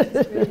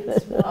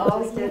it.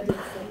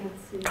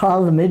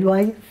 Call the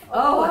Midwife.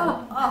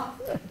 Oh.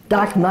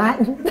 Doc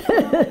Martin. And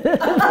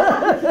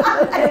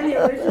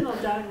the original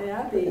Downton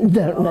Abbey.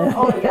 Don't know.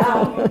 Oh,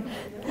 yeah.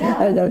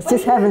 I know, it's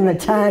just having the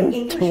time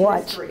English to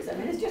watch. mysteries. I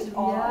mean, it's just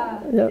all. Yeah,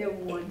 Yep. they're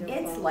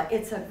wonderful.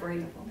 It's a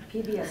great,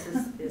 PBS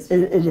is.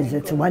 It is,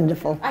 it's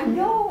wonderful. I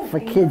know. For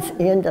I kids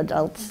know. and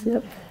adults.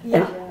 Yep.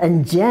 Yeah.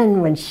 And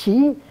Jen, when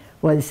she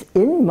was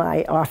in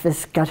my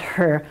office, got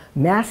her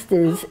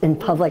master's in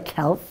public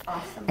health,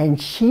 Awesome.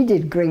 and she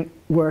did great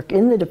work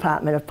in the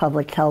Department of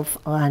Public Health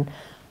on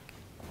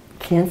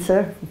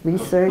cancer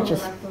research.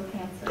 Colorectal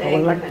cancer.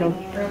 Colorectal.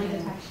 Early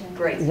detection.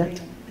 Great. Yeah.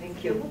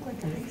 Thank you.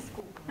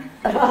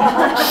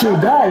 She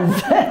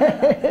does. I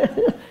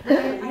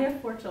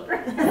have 4 children.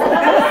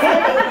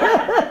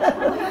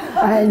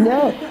 I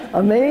know,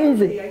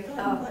 amazing.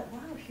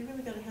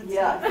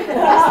 Yeah.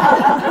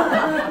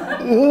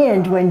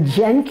 And when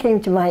Jen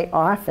came to my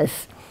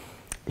office,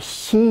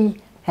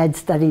 she had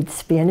studied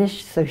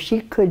Spanish, so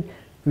she could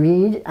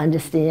read,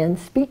 understand,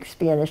 speak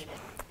Spanish.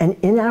 And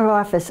in our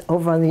office,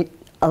 over on the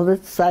other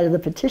side of the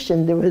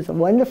petition, there was a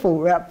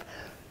wonderful rep,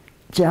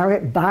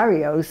 Jarrett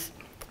Barrios,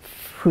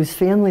 whose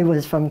family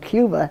was from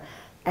Cuba,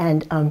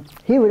 And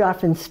he would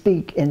often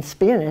speak in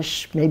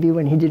Spanish, maybe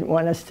when he didn't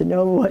want us to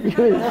know what he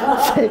was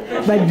saying.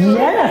 But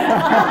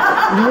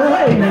Jennifer knew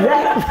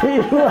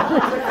exactly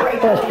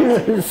what he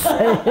was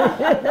saying.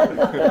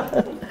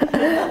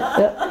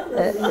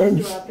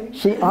 And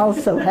she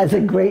also has a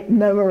great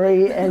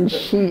memory, and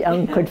she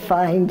could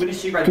find... When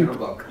is she writing her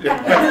book?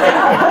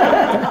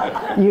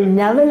 You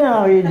never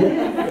know. You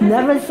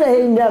never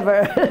say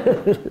never.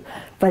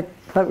 But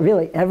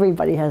really,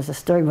 everybody has a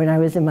story. When I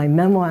was in my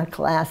memoir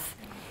class,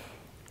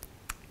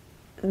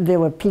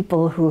 there were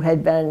people who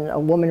had been, a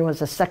woman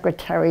was a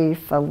secretary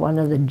for one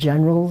of the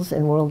generals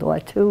in World War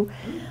II.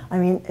 I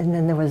mean, and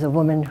then there was a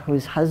woman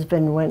whose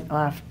husband went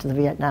off to the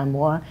Vietnam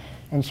War,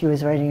 and she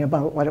was writing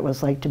about what it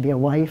was like to be a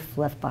wife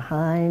left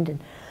behind. And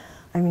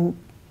I mean,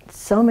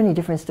 so many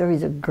different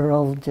stories of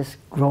girls just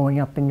growing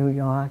up in New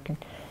York.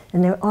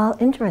 And they're all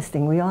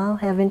interesting. We all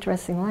have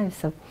interesting lives.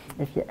 So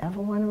if you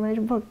ever want to write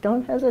a book,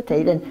 don't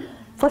hesitate. And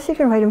plus, you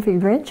can write them for your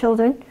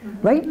grandchildren,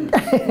 right?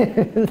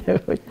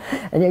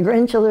 And your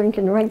grandchildren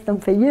can write them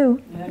for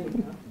you.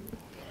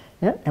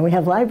 Yeah, and we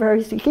have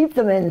libraries to keep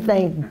them in,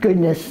 thank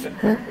goodness.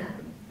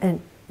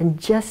 And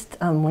just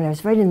when I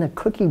was writing the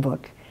cookie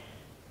book,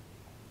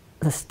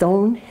 the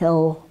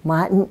Stonehill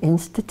Martin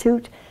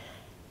Institute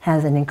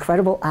has an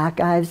incredible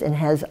archives and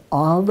has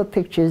all the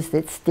pictures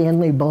that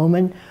Stanley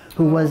Bowman,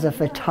 who was a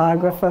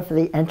photographer for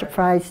the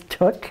Enterprise,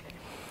 took.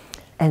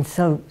 And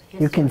so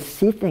you can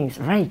see things,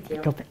 right.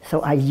 So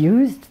I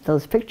used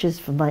those pictures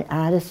for my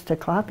artists to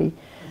copy.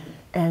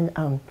 And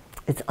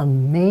it's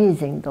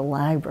amazing, the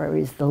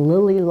libraries. The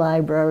Lilly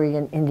Library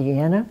in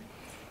Indiana,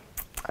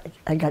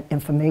 I got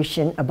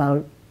information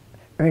about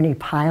Ernie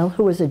Pyle,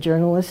 who was a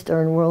journalist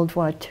during World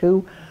War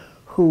II,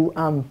 who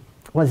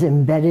was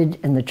embedded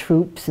in the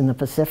troops in the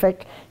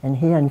Pacific, and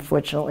he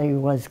unfortunately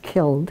was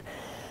killed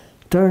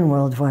during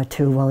World War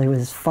II while he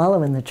was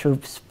following the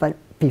troops. But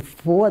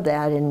before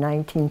that, in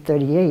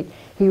 1938,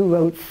 he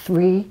wrote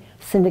 3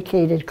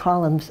 syndicated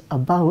columns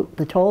about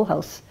the toll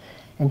house.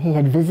 And he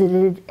had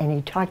visited, and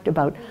he talked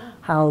about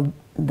how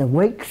the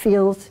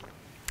Wakefields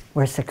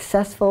were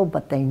successful,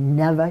 but they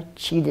never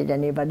cheated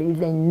anybody.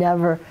 They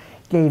never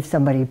gave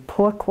somebody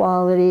poor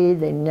quality.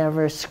 They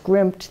never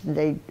scrimped.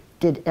 They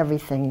did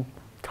everything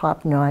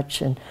top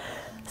notch. And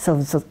so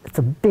it's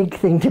a big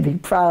thing to be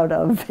proud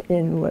of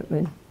in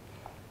Whitman.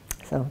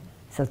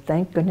 So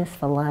thank goodness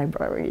for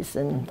libraries,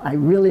 and I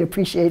really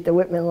appreciate the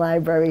Whitman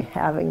Library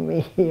having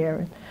me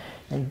here.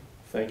 And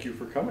Thank you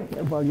for coming.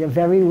 well, you're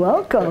very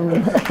welcome.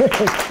 And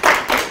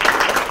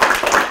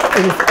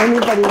if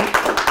anybody,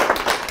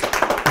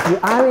 if you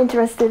are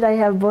interested, I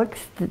have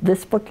books.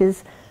 This book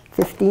is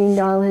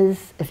 $15.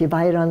 If you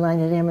buy it online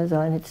at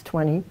Amazon, it's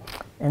 $20.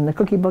 And the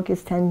cookie book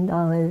is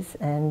 $10,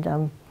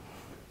 and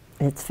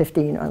it's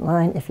 $15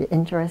 online if you're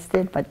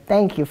interested. But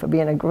thank you for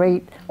being a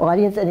great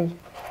audience.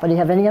 Anybody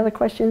have any other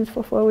questions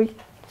before we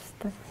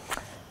start?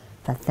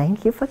 But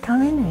thank you for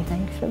coming, and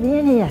thanks for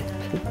being here.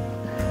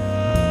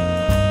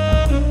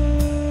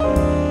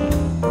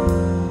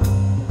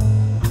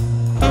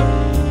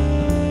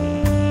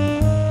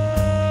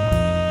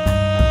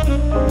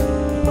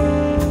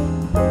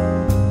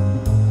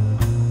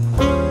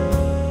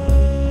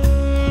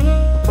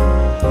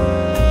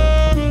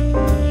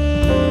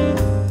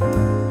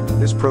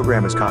 This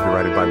program is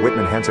copyrighted by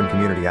Whitman Hanson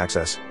Community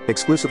Access,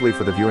 exclusively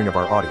for the viewing of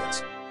our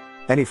audience.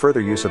 Any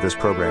further use of this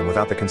program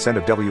without the consent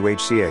of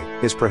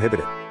WHCA is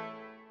prohibited.